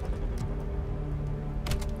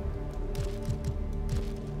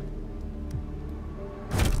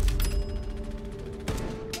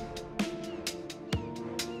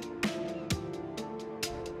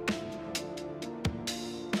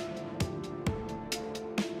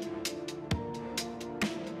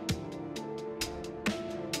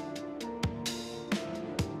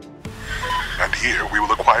 And here we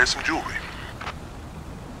will acquire some jewelry.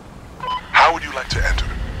 How would you like to enter?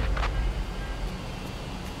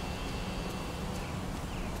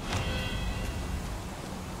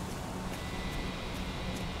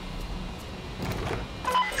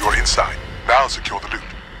 You're inside. Now secure the loot.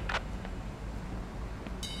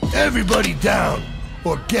 Everybody down,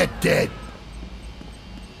 or get dead.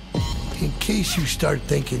 In case you start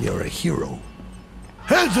thinking you're a hero.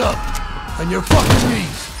 Heads up! On your fucking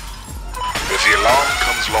knees! If the alarm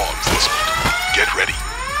comes law enforcement, get ready.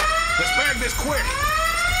 Let's bag this quick!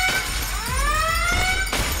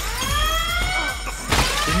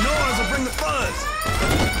 The noise will bring the fuzz!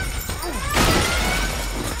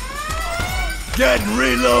 Getting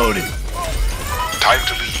reloaded! Time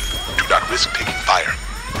to leave. Do not risk taking fire.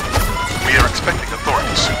 We are expecting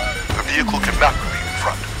authorities soon. The vehicle cannot remain in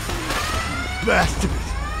front. Bastard!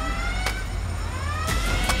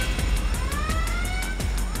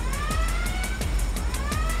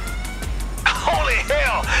 Holy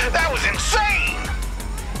hell! That was insane!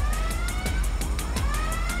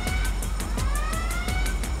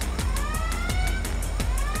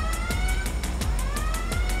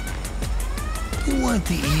 You want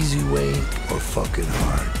the easy way or fucking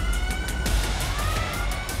hard?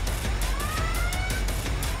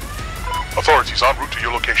 Authorities en route to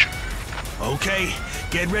your location. Okay,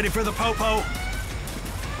 get ready for the popo.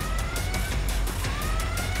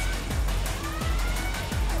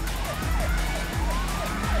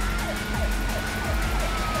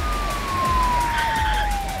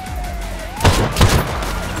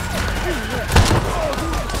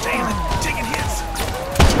 Damn it, taking hits.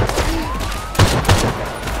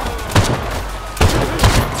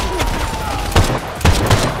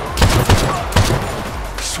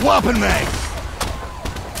 Swapping mags!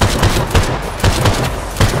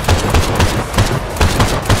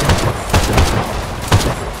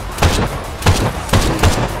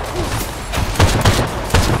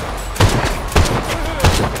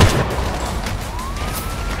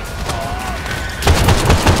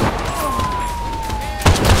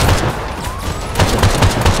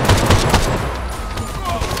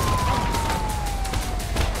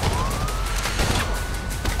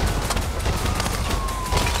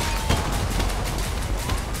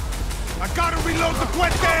 Reload the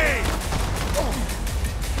puente!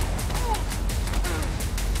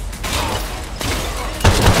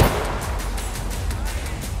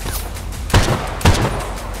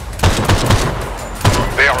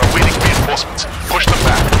 They are awaiting reinforcements. Push them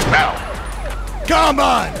back, now. Come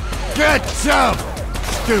on! Get some!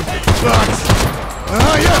 Stupid fucks!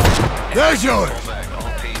 Yeah! There's yours!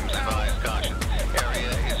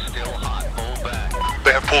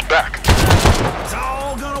 They have pulled back. It's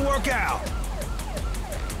all gonna work out.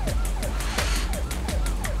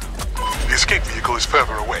 The escape vehicle is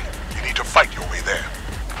further away. You need to fight your way there.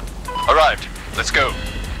 Arrived. Let's go.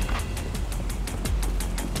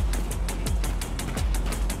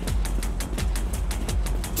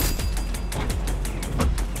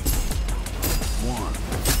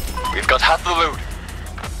 We've got half the loot.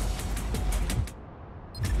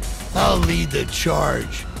 I'll lead the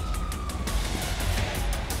charge.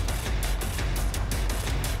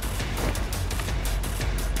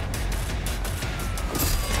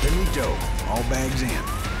 Trejo, all bags in.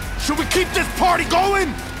 Should we keep this party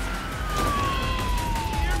going?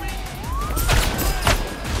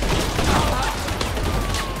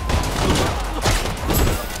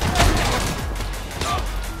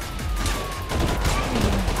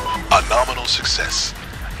 A nominal success.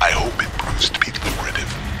 I hope it proves to be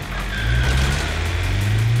lucrative.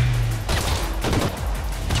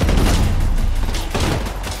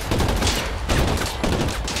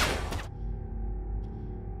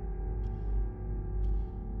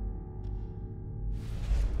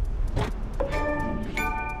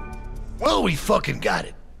 Well, we fucking got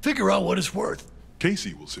it. Figure out what it's worth.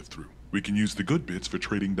 Casey will sift through. We can use the good bits for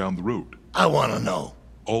trading down the road. I want to know.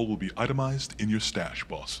 All will be itemized in your stash,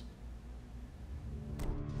 boss.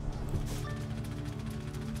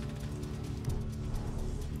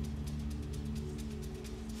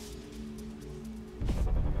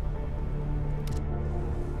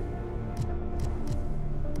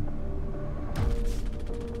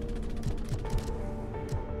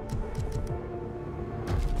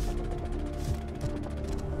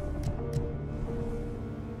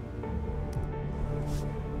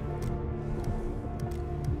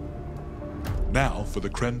 Now for the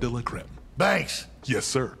creme de la creme. Banks. Yes,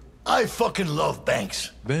 sir. I fucking love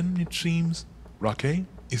banks. Then it seems Rockay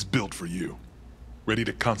is built for you. Ready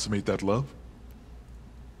to consummate that love?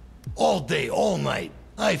 All day, all night.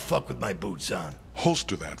 I fuck with my boots on.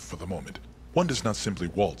 Holster that for the moment. One does not simply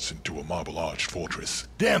waltz into a marble-arched fortress.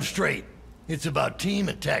 Damn straight. It's about team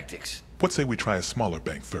and tactics. What say we try a smaller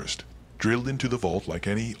bank first? Drilled into the vault like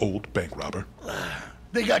any old bank robber.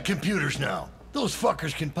 They got computers now. Those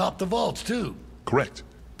fuckers can pop the vaults, too. Correct.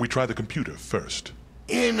 We try the computer first.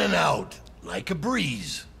 In and out, like a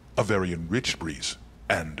breeze. A very enriched breeze.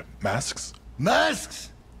 And masks? Masks?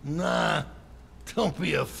 Nah. Don't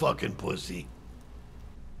be a fucking pussy.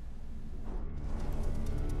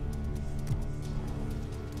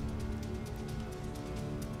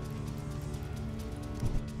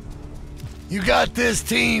 You got this,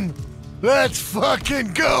 team? Let's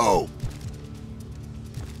fucking go!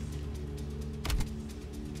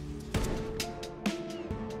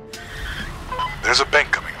 There's a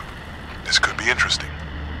bank coming up. This could be interesting.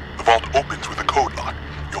 The vault opens with a code lock.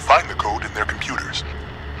 You'll find the code in their computers.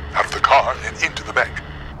 Out of the car and into the bank.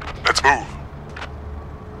 Let's move.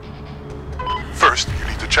 First, you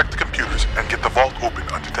need to check the computers and get the vault open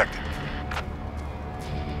undetected.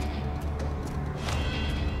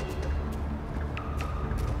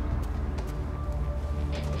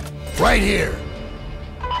 Right here.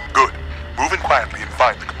 Good. Move in quietly and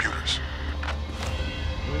find the computers.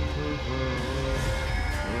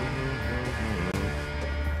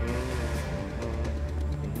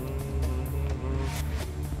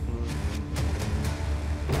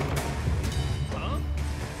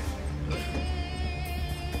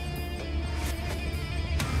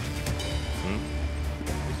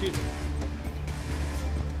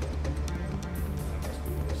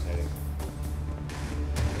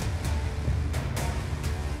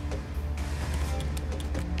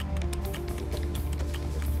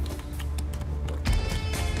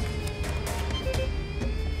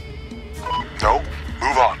 No,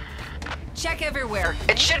 move on. Check everywhere.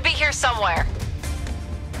 It should be here somewhere.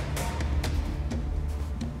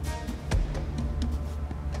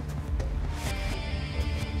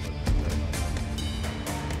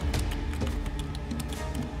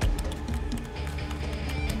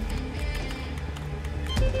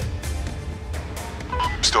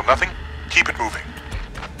 Still nothing? Keep it moving.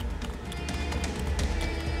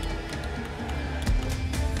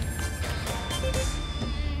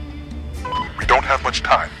 We don't have much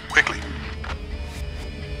time. Quickly.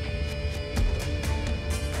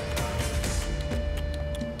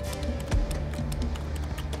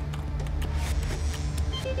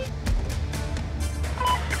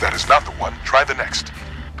 If that is not the one, try the next.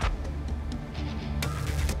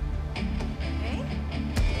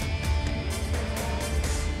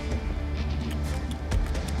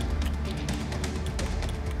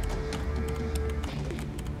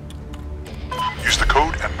 Use the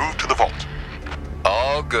code and move to the vault.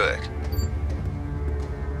 All good.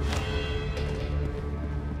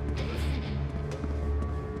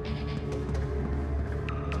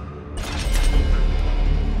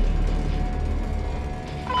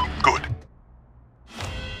 Good.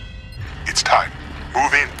 It's time.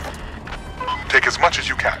 Move in. Take as much as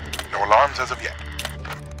you can. No alarms as of yet.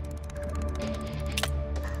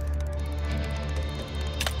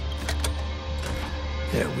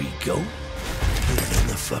 There we go. Put it in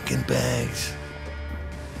the fucking bags.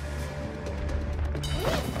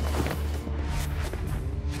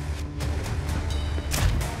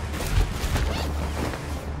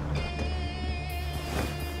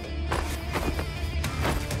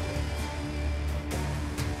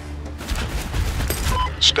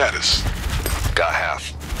 Status. Got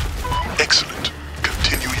half. Excellent.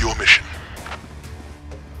 Continue your mission.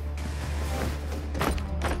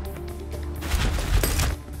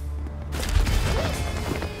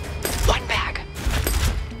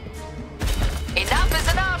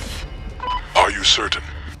 you certain?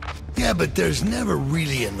 Yeah, but there's never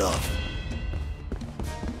really enough.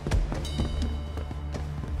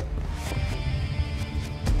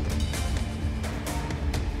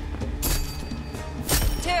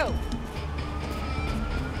 Two.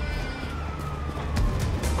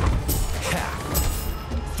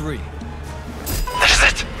 Half. 3. That's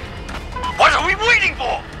it! What are we waiting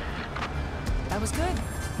for? That was good.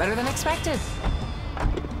 Better than expected.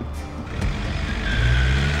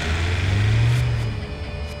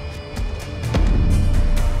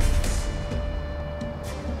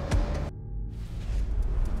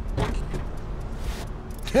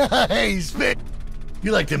 Hey, Spit.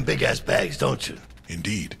 You like them big-ass bags, don't you?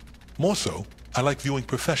 Indeed. More so, I like viewing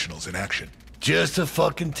professionals in action. Just a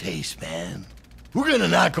fucking taste, man. We're gonna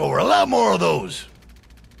knock over a lot more of those.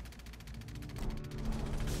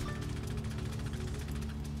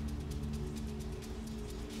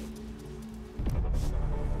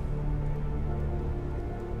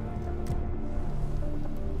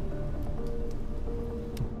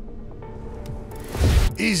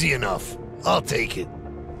 Easy enough. I'll take it.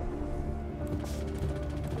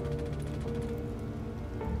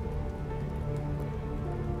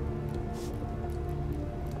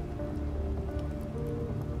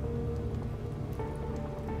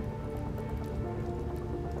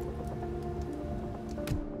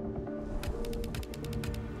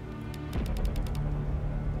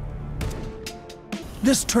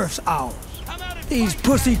 This turf's ours. These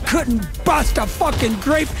pussy couldn't bust a fucking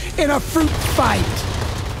grape in a fruit fight.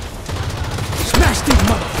 Smash these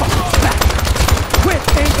motherfuckers back.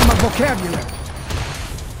 Quit ain't in my vocabulary.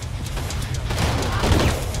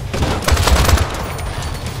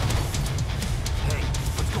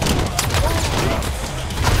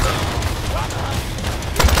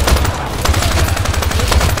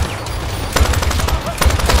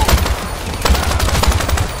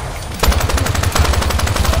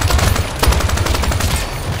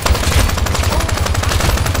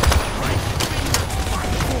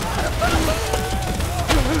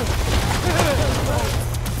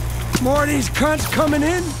 More of these cunts coming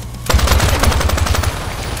in?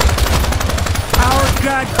 Our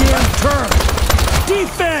goddamn turn.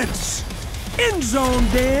 Defense! End zone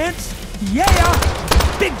dance!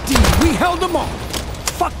 Yeah! Big D, we held them all.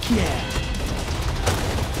 Fuck yeah.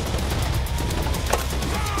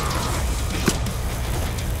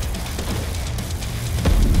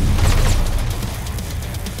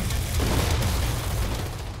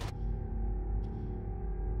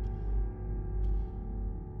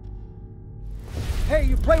 Hey,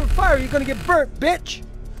 you play with fire, you're gonna get burnt, bitch!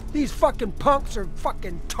 These fucking punks are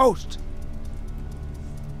fucking toast.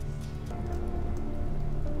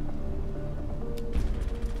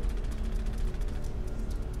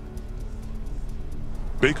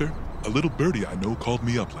 Baker, a little birdie I know called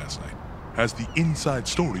me up last night. Has the inside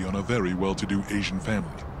story on a very well-to-do Asian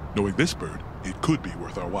family. Knowing this bird, it could be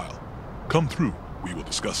worth our while. Come through, we will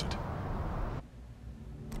discuss it.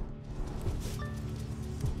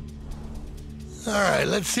 All right,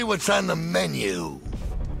 let's see what's on the menu.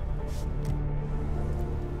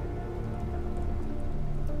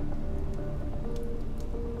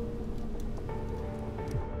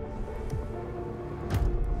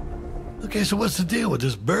 Okay, so what's the deal with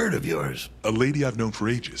this bird of yours? A lady I've known for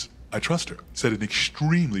ages. I trust her. Said an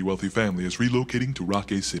extremely wealthy family is relocating to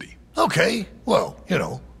Rockay City. Okay, well, you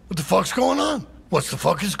know, what the fuck's going on? What's the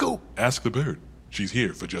fucking scoop? Ask the bird. She's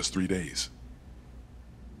here for just 3 days.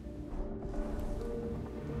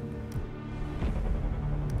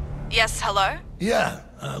 Yes, hello? Yeah,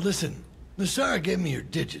 listen, Nassara gave me your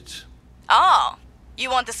digits. Oh, you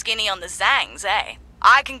want the skinny on the Zangs, eh?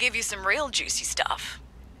 I can give you some real juicy stuff.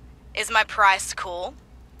 Is my price cool?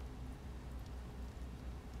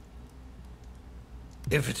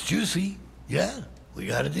 If it's juicy, yeah, we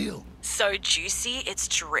got a deal. So juicy, it's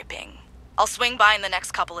dripping. I'll swing by in the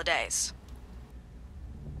next couple of days.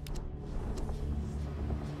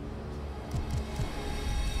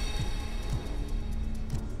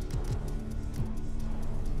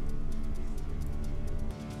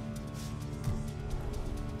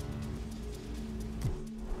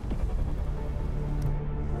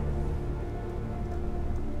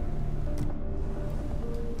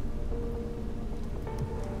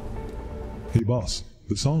 Hey boss,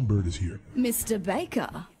 the songbird is here. Mr.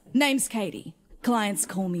 Baker. Name's Katie. Clients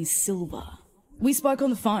call me Silver. We spoke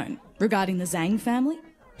on the phone regarding the Zhang family.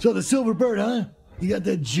 So the silver bird, huh? You got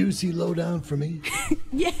that juicy lowdown for me?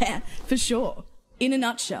 Yeah, for sure. In a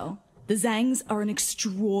nutshell, the Zhangs are an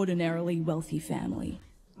extraordinarily wealthy family.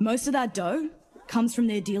 Most of that dough comes from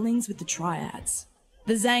their dealings with the triads.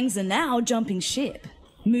 The Zhangs are now jumping ship,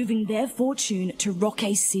 moving their fortune to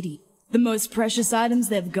Rockay City. The most precious items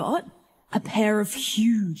they've got? A pair of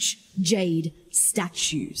huge jade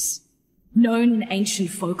statues, known in ancient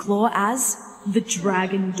folklore as the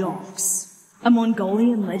Dragon Dogs. A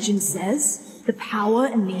Mongolian legend says the power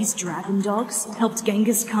in these dragon dogs helped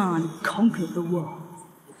Genghis Khan conquer the world.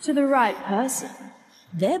 To the right person,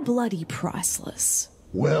 they're bloody priceless.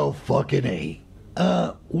 Well, fucking A.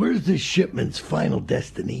 Where's the shipment's final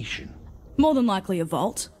destination? More than likely a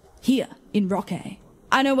vault. Here, in Rockay.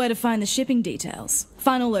 I know where to find the shipping details.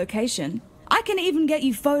 Final location. I can even get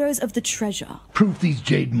you photos of the treasure. Proof these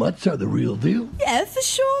jade mutts are the real deal? Yeah, for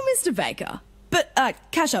sure, Mr. Baker. But,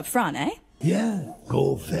 cash up front, eh? Yeah,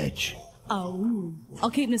 go fetch. Oh,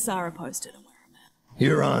 I'll keep Nasara posted on where I'm at.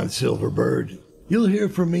 You're on, Silverbird. You'll hear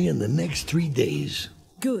from me in the next 3 days.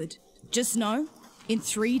 Good. Just know, in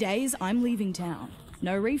 3 days, I'm leaving town.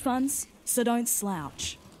 No refunds, so don't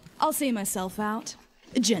slouch. I'll see myself out.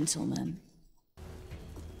 Gentlemen.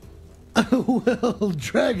 Well,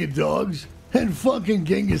 dragon dogs and fucking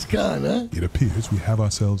Genghis Khan, huh? It appears we have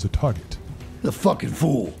ourselves a target. The fucking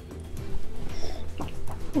fool.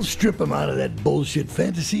 We'll strip him out of that bullshit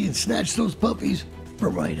fantasy and snatch those puppies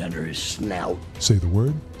from right under his snout. Say the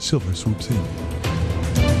word, Silver swoops in.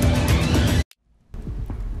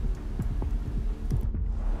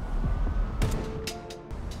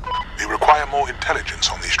 We require more intelligence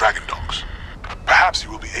on these dragon dogs. Perhaps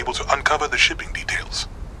you will be able to uncover the shipping details.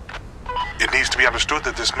 It needs to be understood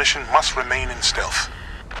that this mission must remain in stealth.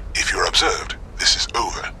 If you're observed, this is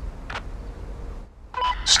over.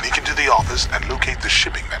 Sneak into the office and locate the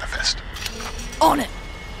shipping manifest. On it!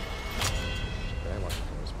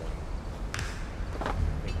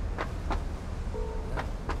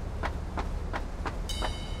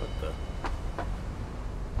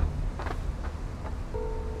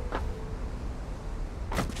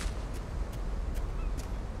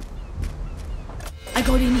 I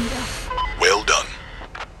got in here. Well done.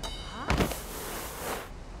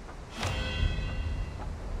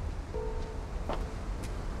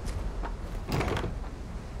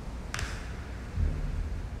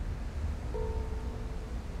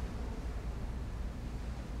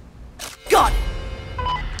 Got it!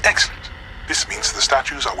 Excellent. This means the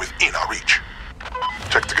statues are within our reach.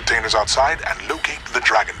 Check the containers outside and locate the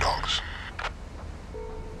dragon dogs.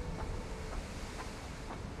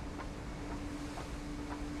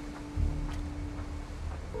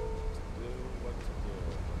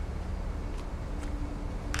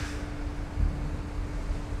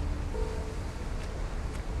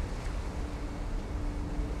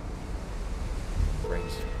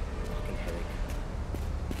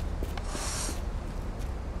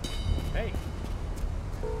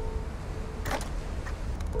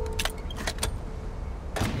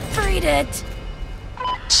 It.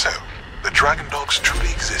 So, the dragon dogs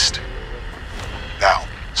truly exist. Now,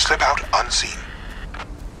 slip out unseen.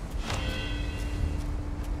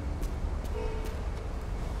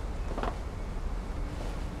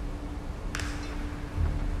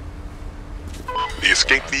 The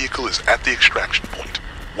escape vehicle is at the extraction point.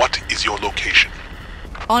 What is your location?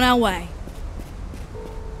 On our way.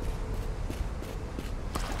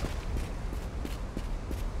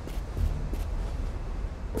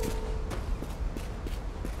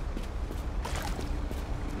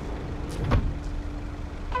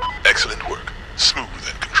 Excellent work. Smooth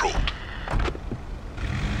and controlled.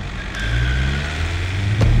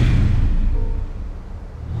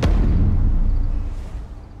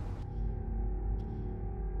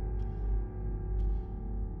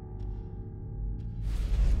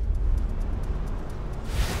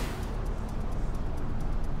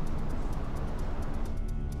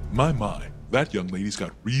 My, that young lady's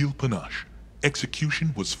got real panache.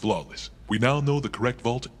 Execution was flawless. We now know the correct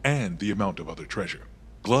vault and the amount of other treasure.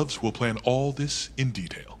 Gloves will plan all this in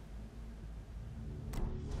detail.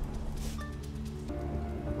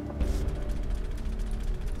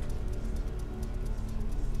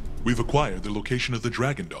 We've acquired the location of the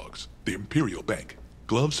Dragon Dogs, the Imperial Bank.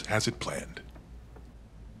 Gloves has it planned.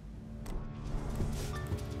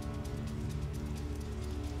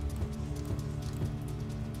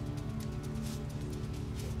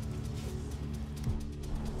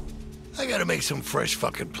 I gotta make some fresh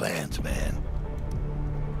fucking plans, man.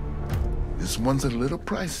 This one's a little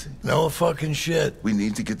pricey. No fucking shit. We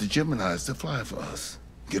need to get the Geminis to fly for us.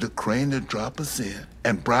 Get a crane to drop us in,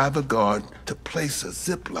 and bribe a guard to place a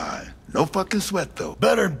zip line. No fucking sweat, though.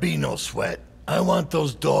 Better be no sweat. I want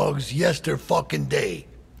those dogs yester fucking day.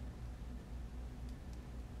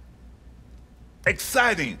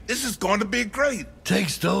 Exciting! This is going to be great!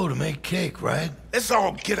 Takes dough to make cake, right? Let's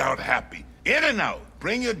all get out happy. In and out.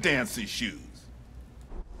 Bring your dancing shoes.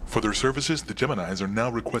 For their services, the Geminis are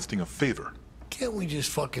now requesting a favor. Can't we just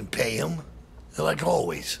fucking pay them? Like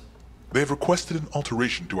always. They have requested an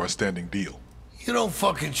alteration to our standing deal. You don't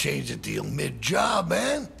fucking change the deal mid-job,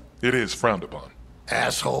 man. It is frowned upon.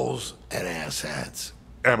 Assholes and asshats.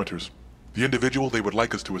 Amateurs. The individual they would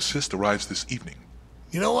like us to assist arrives this evening.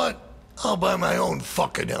 You know what? I'll buy my own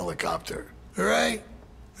fucking helicopter. All right?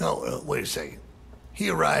 No, wait a second. He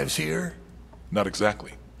arrives here? Not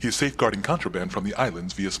exactly. He is safeguarding contraband from the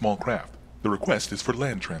islands via small craft. The request is for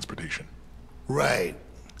land transportation. Right.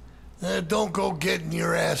 Don't go getting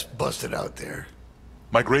your ass busted out there.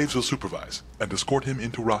 My Graves will supervise and escort him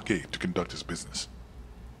into Rockay to conduct his business.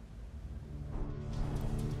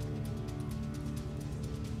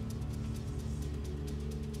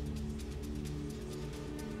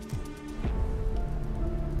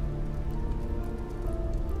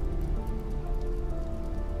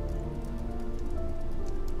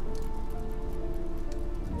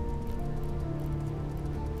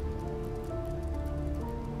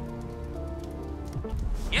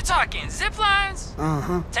 You're talking zip lines?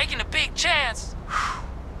 Uh-huh. Taking a big chance.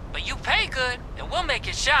 But you pay good, and we'll make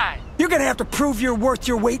it shine. You're gonna have to prove you're worth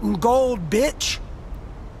your weight in gold, bitch.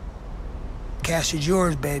 Cash is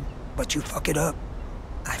yours, babe, but you fuck it up,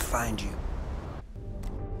 I find you.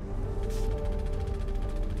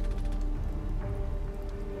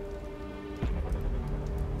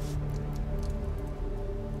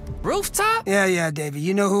 Rooftop? Yeah, Davey.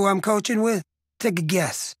 You know who I'm coaching with? Take a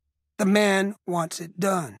guess. The man wants it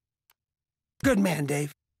done. Good man,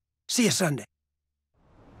 Dave. See you Sunday.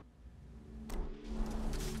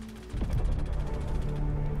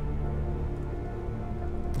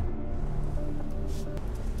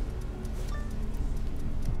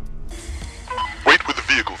 Wait with the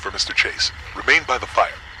vehicle for Mr. Chase. Remain by the fire.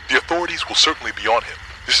 The authorities will certainly be on him.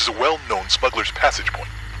 This is a well-known smuggler's passage point.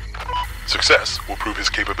 Success will prove his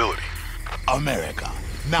capability. America,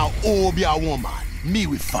 now oh be a woman, me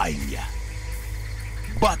will find ya.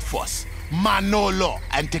 But first, man no law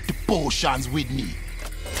and take the potions with me.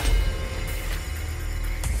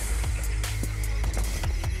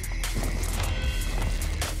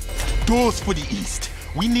 Those for the east.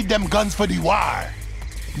 We need them guns for the war.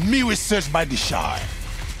 Me will search by the shore.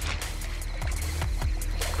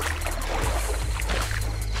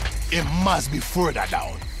 It must be further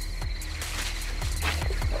down.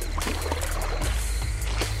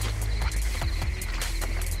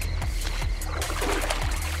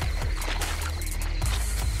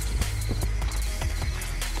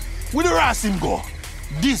 Where the rest him go?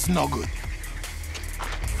 This no good.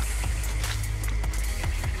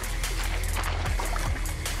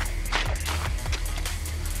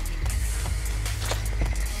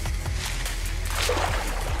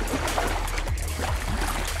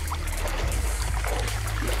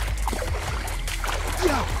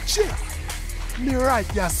 Yeah, shit. Me right,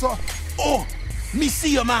 yeah, so. Oh, me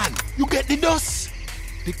see you, man. You get the dust?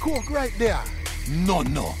 The coke right there. No.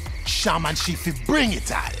 Shaman Chiefy, bring it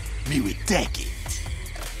all. Me will take it.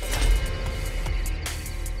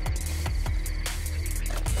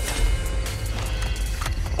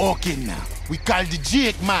 Okay now, we call the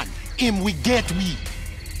Jake man. Him we get we.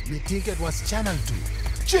 Me think it was Channel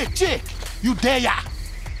 2. Jake, you there ya?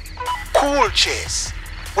 Cool, Chase.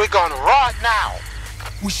 We gone right now.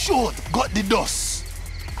 We should got the dust.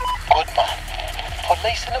 Good man.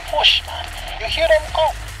 Police in the bush, man. You hear them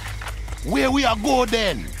come? Where we are go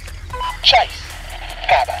then? Chase.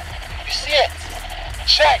 Gabba. You see it?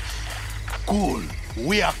 Chase. Cool.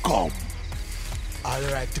 We are come. All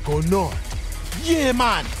right to go north. Yeah,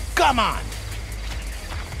 man. Come on.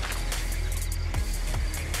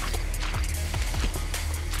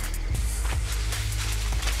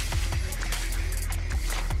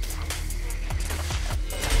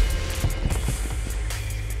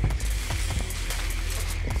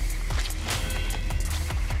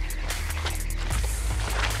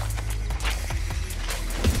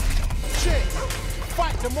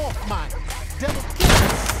 Fight them off, man. Them will kill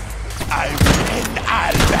us. I will end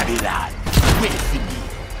all Babylon. Wait for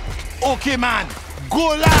me. Okay, man.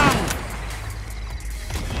 Go long.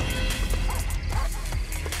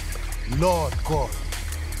 Lord God,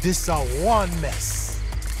 this a one mess.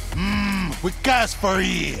 We cast for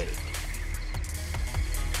real.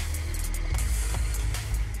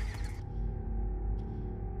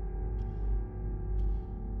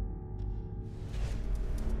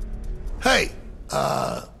 Hey,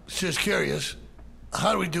 just curious.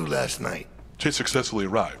 How did we do last night? Chase successfully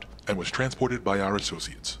arrived and was transported by our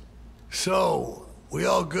associates. So, we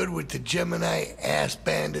all good with the Gemini ass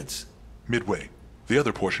bandits? Midway. The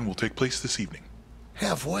other portion will take place this evening.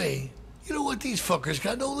 Halfway? You know what? These fuckers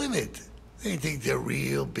got no limit. They think they're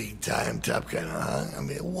real big time, top kind of, huh? I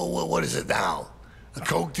mean, what is it now? A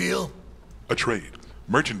coke deal? A trade.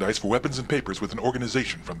 Merchandise for weapons and papers with an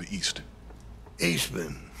organization from the East.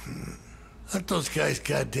 Eastman. Aren't those guys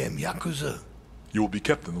goddamn Yakuza? You will be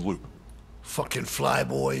kept in the loop. Fucking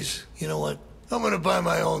flyboys. You know what? I'm gonna buy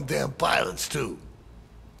my own damn pilots, too.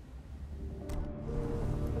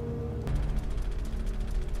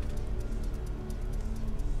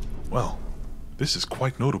 Well, this is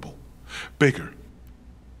quite notable. Baker.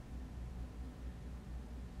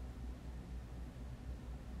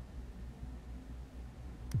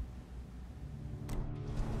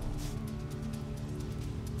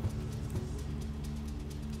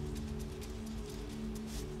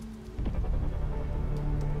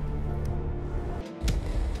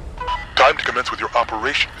 Time to commence with your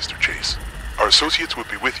operation, Mr. Chase. Our associates will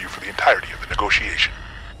be with you for the entirety of the negotiation.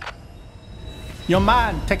 Your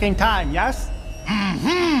man taking time, yes?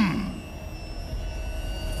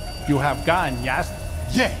 You have gun, yes?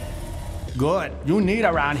 Yeah. Good. You need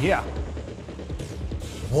around here.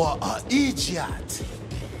 What a idiot.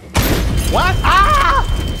 What? Ah!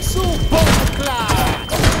 Super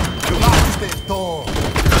class. Lost the door.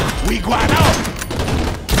 We going out.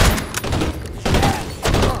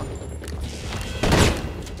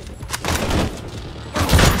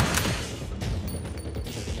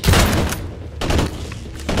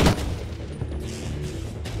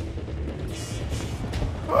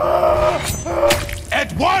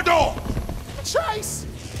 Eduardo! Chase!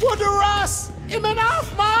 What the Ross? Him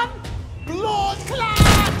enough, man! Blood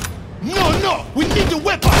clot! No! We need the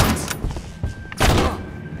weapons!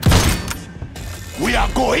 We are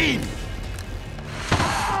going!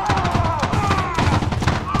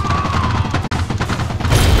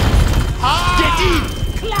 Get in!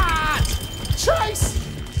 Clot! Chase!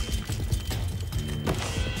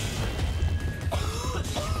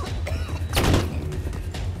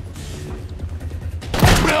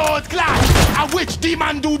 Blood clot! A witch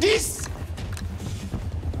demon do this?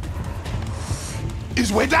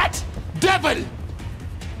 Is with that? Devil!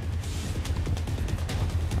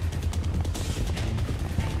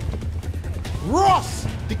 Ross!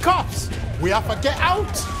 The cops! We have to get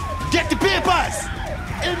out! Get the papers!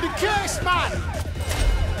 In the case, man!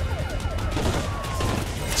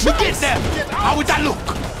 We get them! How would that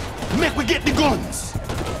look? Make we get the guns!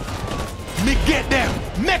 Me get them!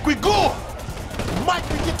 Make we go! Mike,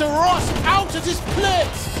 we get the Ross out of this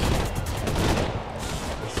place!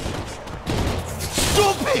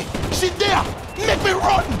 Stupid! She there! Make me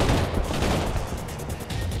run!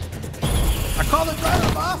 I call the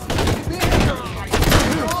driver, boss.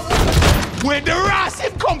 Where the Ross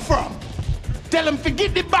him come from? Tell him to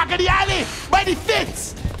get the back of the alley by the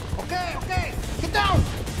fence! Okay. Get down!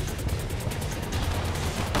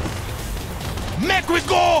 Make we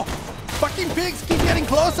go! Fucking pigs keep getting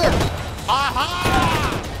closer!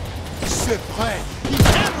 Aha! C'est prêt! Il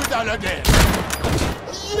est dans le game!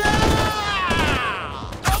 Yeah!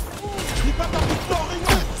 Il va t'en explorer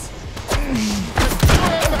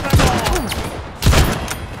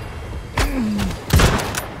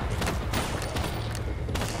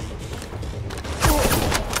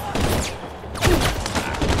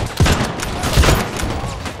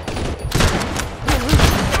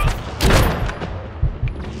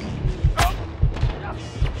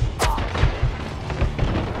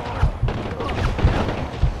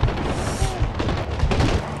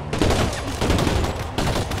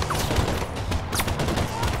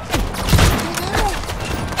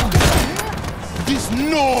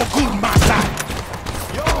no good, master!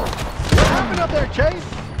 Yo! What happened up there, Chase?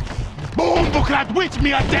 Boom, buclat witch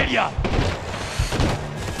me, I tell ya!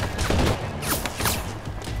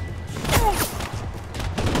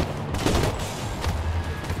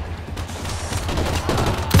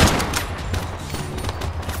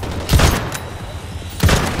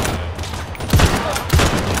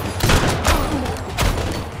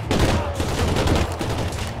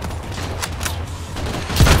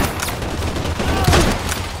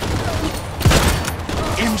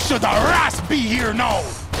 Should the Ras be here now?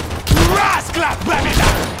 Rasclat, baby!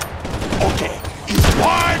 Okay, it's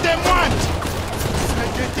war them want!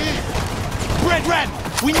 Brethren,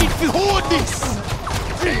 we need to hold this!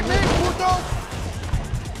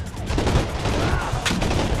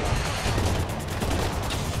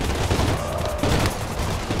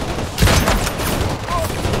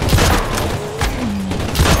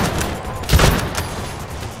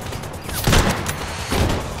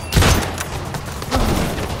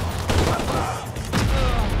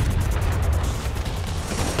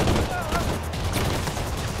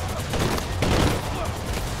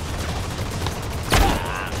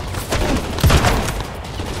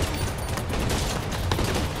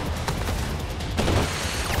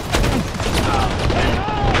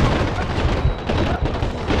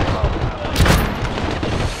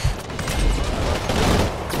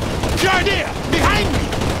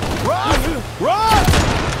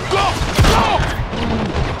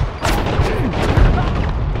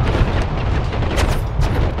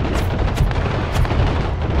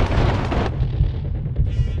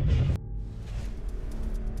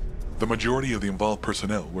 majority of the involved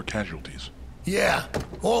personnel were casualties. Yeah,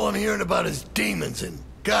 all I'm hearing about is demons and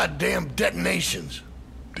goddamn detonations.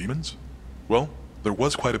 Demons? Well, there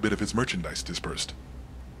was quite a bit of his merchandise dispersed.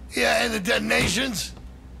 Yeah, and the detonations?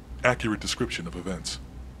 Accurate description of events.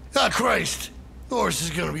 Ah, Christ. The horse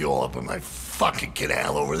is gonna be all up in my fucking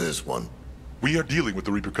canal over this one. We are dealing with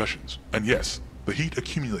the repercussions, and yes, the heat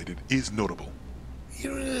accumulated is notable.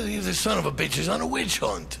 You the son of a bitch is on a witch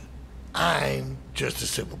hunt. I'm just a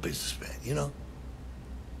simple businessman, you know?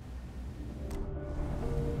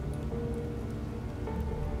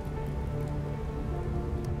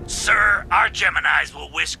 Sir, our Geminis will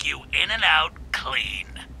whisk you in and out clean.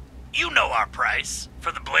 You know our price,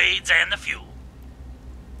 for the blades and the fuel.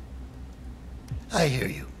 I hear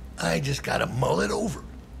you. I just gotta mull it over.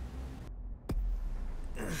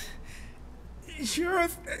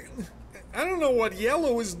 Sheriff, I don't know what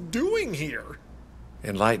Yellow is doing here.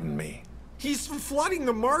 Enlighten me. He's flooding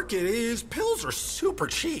the market. His pills are super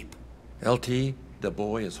cheap. LT, the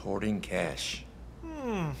boy is hoarding cash.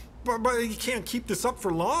 But he can't keep this up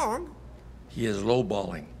for long. He is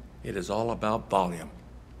lowballing. It is all about volume.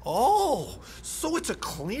 Oh, so it's a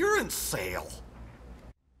clearance sale.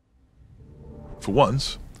 For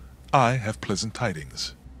once, I have pleasant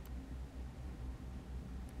tidings.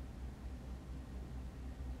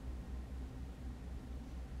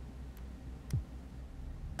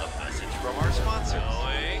 A message from our sponsor.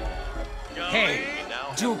 Hey,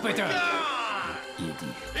 Jupiter! Idiot.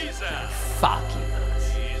 Fucking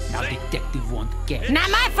us. Now detective won't get it. Not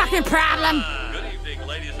my fucking problem! Good evening,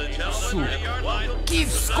 ladies and gentlemen. Give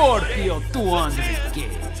Scorpio 200K.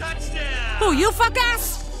 Who, you fuck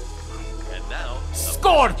ass? And now,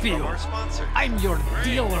 Scorpio! I'm your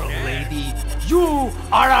dealer, lady. You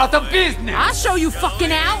are out of business! I'll show you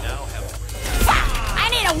fucking out! Fuck! I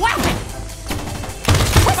need a weapon!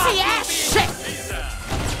 Pussy ass shit!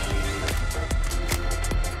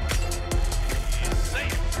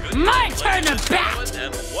 My turn to bat!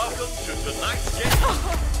 And welcome to tonight's game.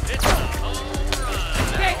 It's a home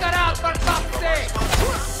run. Take it out for fuck's sake!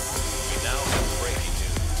 We now have breaking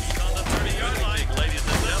news. He's on the 30-yard line, ladies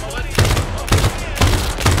and gentlemen.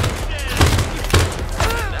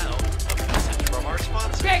 And now, a message from our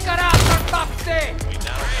sponsor. Take it out for fuck's sake! We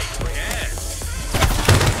now have breaking news.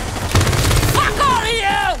 Fuck all of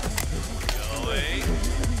you! Going.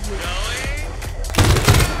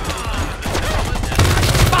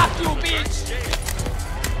 Fuck you, bitch!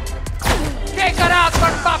 Take it out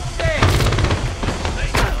for fuck's sake!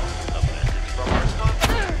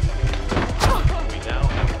 We now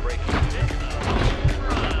have breaking news.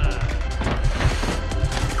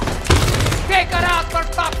 Take it out for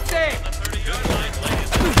fuck's sake!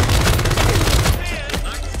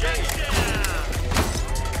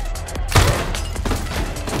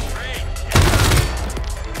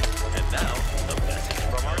 And now, a message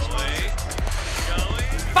from our sponsor.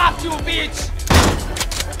 Fuck you, bitch!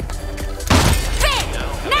 Hey!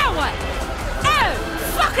 Now what? Oh!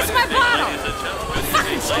 Fuck is my bottle!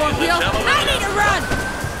 Fucking Scorpio! I need to run!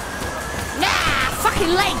 Nah!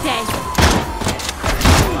 Fucking leg day!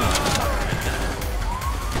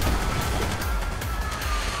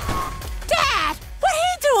 Dad! What are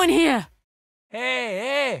you doing here?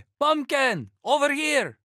 Hey, Pumpkin! Over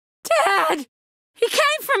here! Dad! He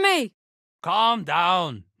came for me! Calm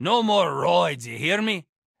down. No more roids, you hear me?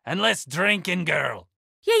 And less drinking, girl.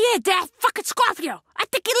 Yeah, Dad! Fucking Scorpio! I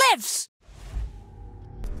think he lives!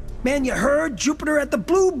 Man, you heard? Jupiter at the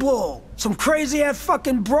Blue Bull. Some crazy-ass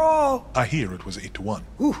fucking brawl. I hear it was 8-1.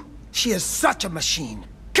 Ooh, she is such a machine.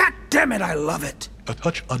 God damn it, I love it. A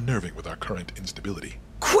touch unnerving with our current instability.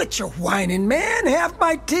 Quit your whining, man. Half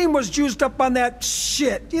my team was juiced up on that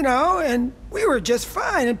shit, you know, and we were just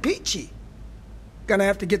fine and peachy. Gonna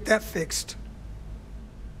have to get that fixed.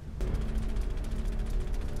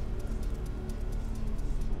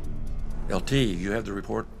 LT, you have the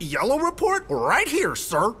report? Yellow report? Right here,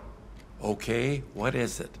 sir. Okay, what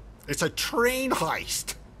is it? It's a train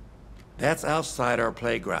heist. That's outside our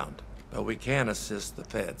playground, but we can assist the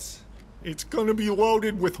feds. It's gonna be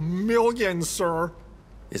loaded with millions, sir.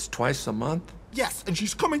 It's twice a month? Yes, and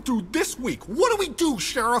she's coming through this week. What do we do,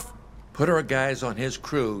 Sheriff? Put our guys on his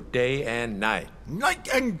crew day and night. Night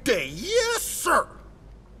and day, yes, sir.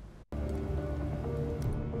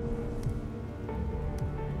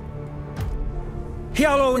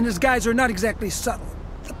 Yellow and his guys are not exactly subtle.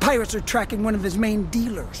 The pirates are tracking one of his main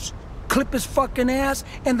dealers. Clip his fucking ass,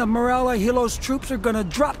 and the morale of Hilo's troops are gonna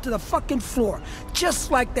drop to the fucking floor,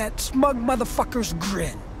 just like that smug motherfucker's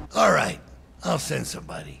grin. All right, I'll send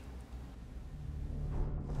somebody.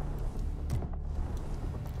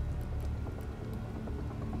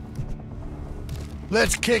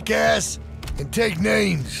 Let's kick ass and take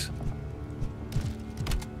names.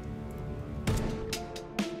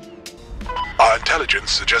 Our intelligence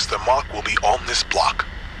suggests the mark will be on this block.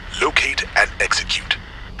 Locate and execute.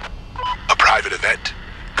 A private event,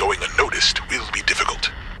 going unnoticed, will be difficult.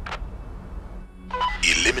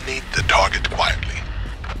 Eliminate the target quietly.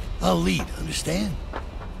 I'll lead, understand?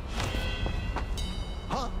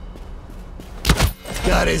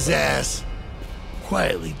 Got his ass.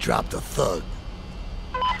 Quietly dropped a thug.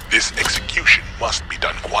 This execution must be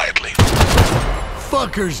done quietly.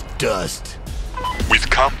 Fucker's dust. With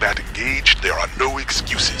combat engaged, there are no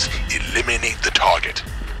excuses. Eliminate the target.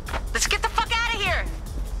 Let's get the fuck out of here!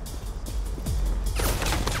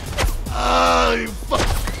 Oh, you fuck.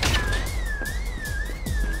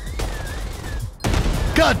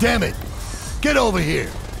 God damn it! Get over here!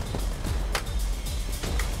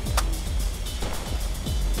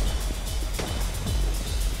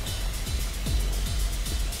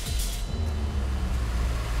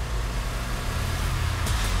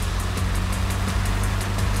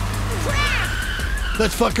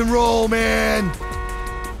 Let's fucking roll, man!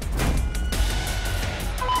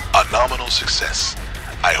 A nominal success.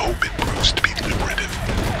 I hope it proves to be deliberative.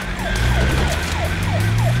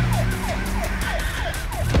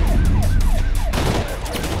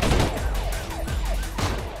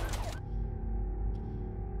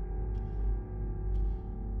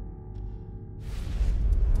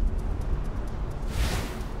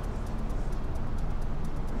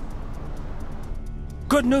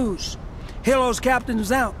 Good news. Halo's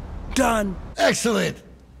captain's out. Done. Excellent!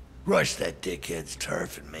 Rush that dickhead's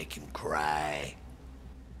turf and make him cry.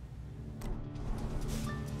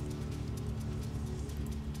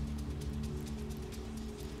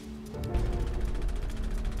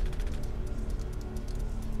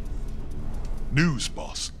 News,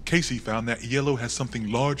 boss. Casey found that Yellow has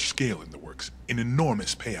something large-scale in the works. An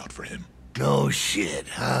enormous payout for him. No shit,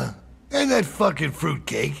 huh? And that fucking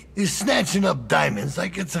fruitcake is snatching up diamonds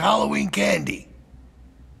like it's Halloween candy.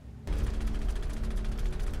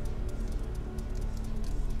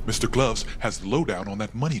 Mr. Gloves has the lowdown on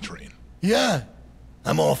that money train. Yeah,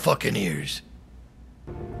 I'm all fucking ears.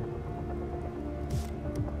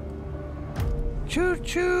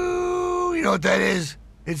 Choo-choo! You know what that is?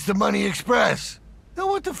 It's the Money Express. Now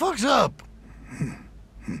what the fuck's up?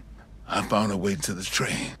 I found a way to the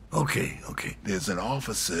train. Okay. There's an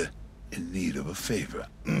officer in need of a favor.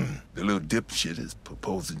 The little dipshit is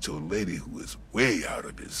proposing to a lady who is way out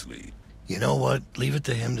of his league. You know what? Leave it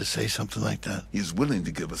to him to say something like that. He's willing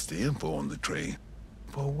to give us the info on the train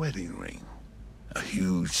for a wedding ring. A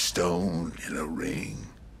huge stone in a ring,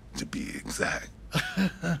 to be exact.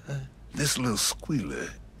 This little squealer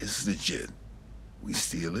is legit. We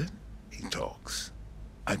steal it, he talks.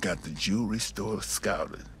 I got the jewelry store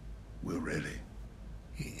scouted. We're ready.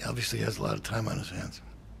 He obviously has a lot of time on his hands.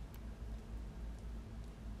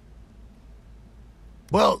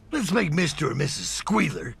 Well, let's make Mr. or Mrs.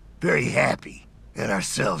 Squealer very happy, and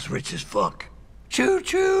ourselves rich as fuck.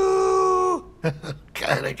 Choo-choo!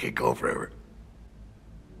 God, I could go forever.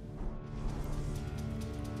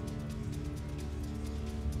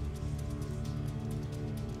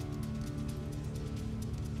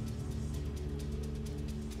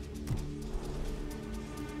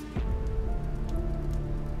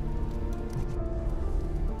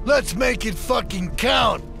 Let's make it fucking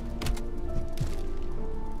count!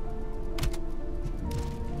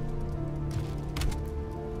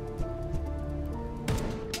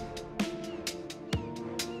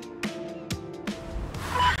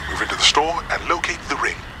 Move into the store and locate the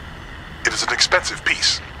ring. It is an expensive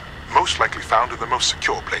piece, most likely found in the most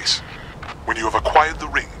secure place. When you have acquired the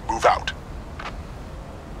ring, move out.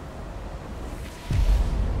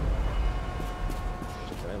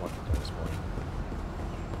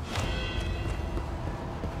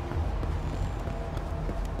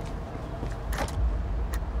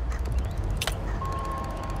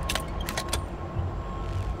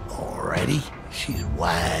 Alrighty, she's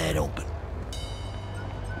wide open.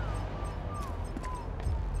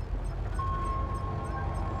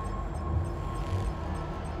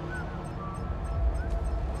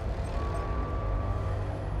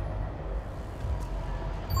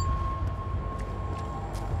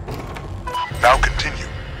 Now continue.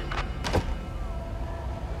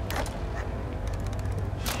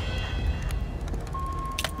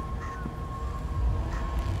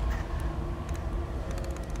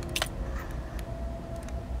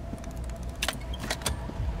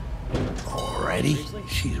 Alrighty,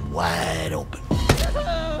 she's wide open.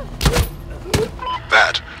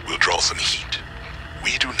 That will draw some heat.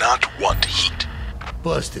 We do not want heat.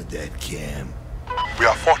 Busted that cam. We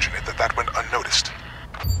are fortunate that that went unnoticed.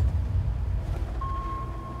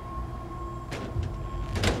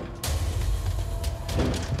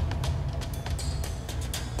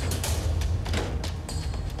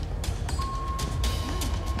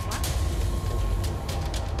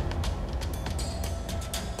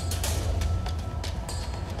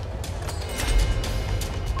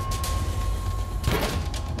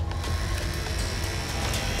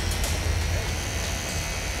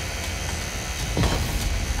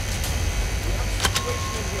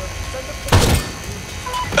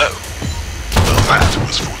 That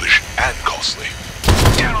was foolish and costly.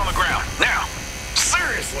 Down on the ground, now!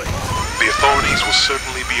 Seriously! The authorities will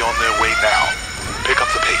certainly be on their way now. Pick up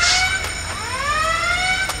the pace.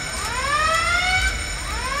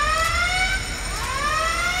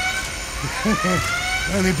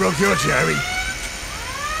 Only broke your cherry.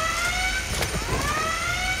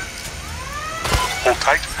 Hold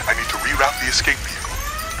tight. I need to reroute the escape vehicle.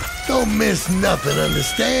 Don't miss nothing,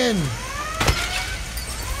 understand?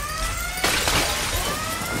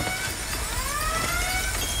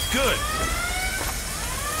 Good.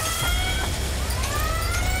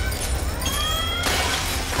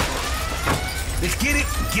 Let's get it.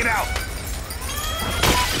 Get out.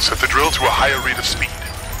 Set the drill to a higher rate of speed.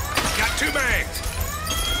 Got 2 bags.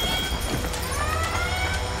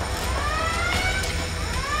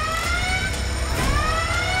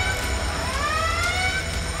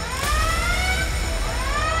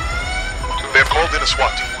 They've called in a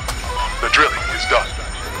SWAT team. The drilling is done.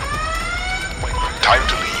 Time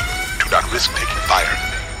to leave. Do not risk taking fire.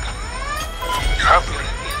 You have the ring.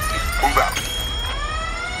 Move out.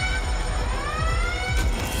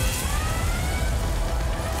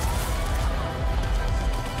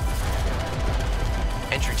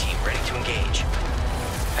 Entry team ready to engage.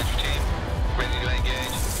 Entry team ready to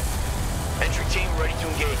engage. Entry team ready to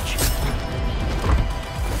engage.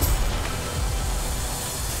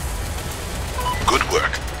 Good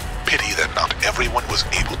work. Pity that not everyone was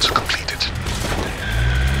able to complete it.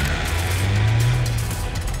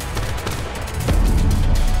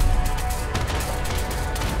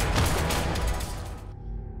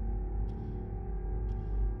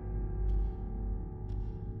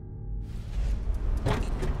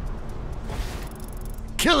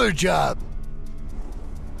 Killer job.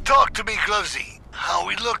 Talk to me, Glovesy. How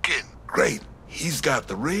we looking? Great. He's got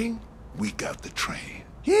the ring, we got the train.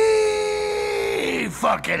 Yee,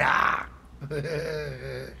 fuck it up.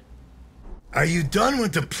 Are you done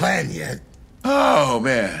with the plan yet? Oh,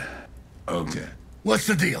 man. Okay. What's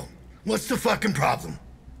the deal? What's the fucking problem?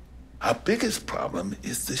 Our biggest problem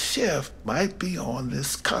is the sheriff might be on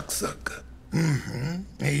this cocksucker.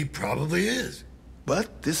 Mm-hmm. He probably is.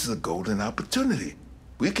 But this is a golden opportunity.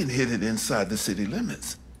 We can hit it inside the city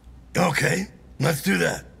limits. Okay, let's do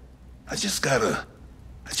that. I just gotta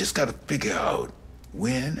figure out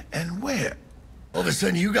when and where. All of a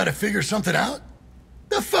sudden you gotta figure something out?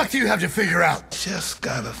 The fuck do you have to figure out? Just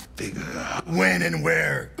gotta figure out. When and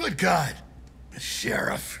where. Good God.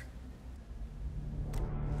 Sheriff.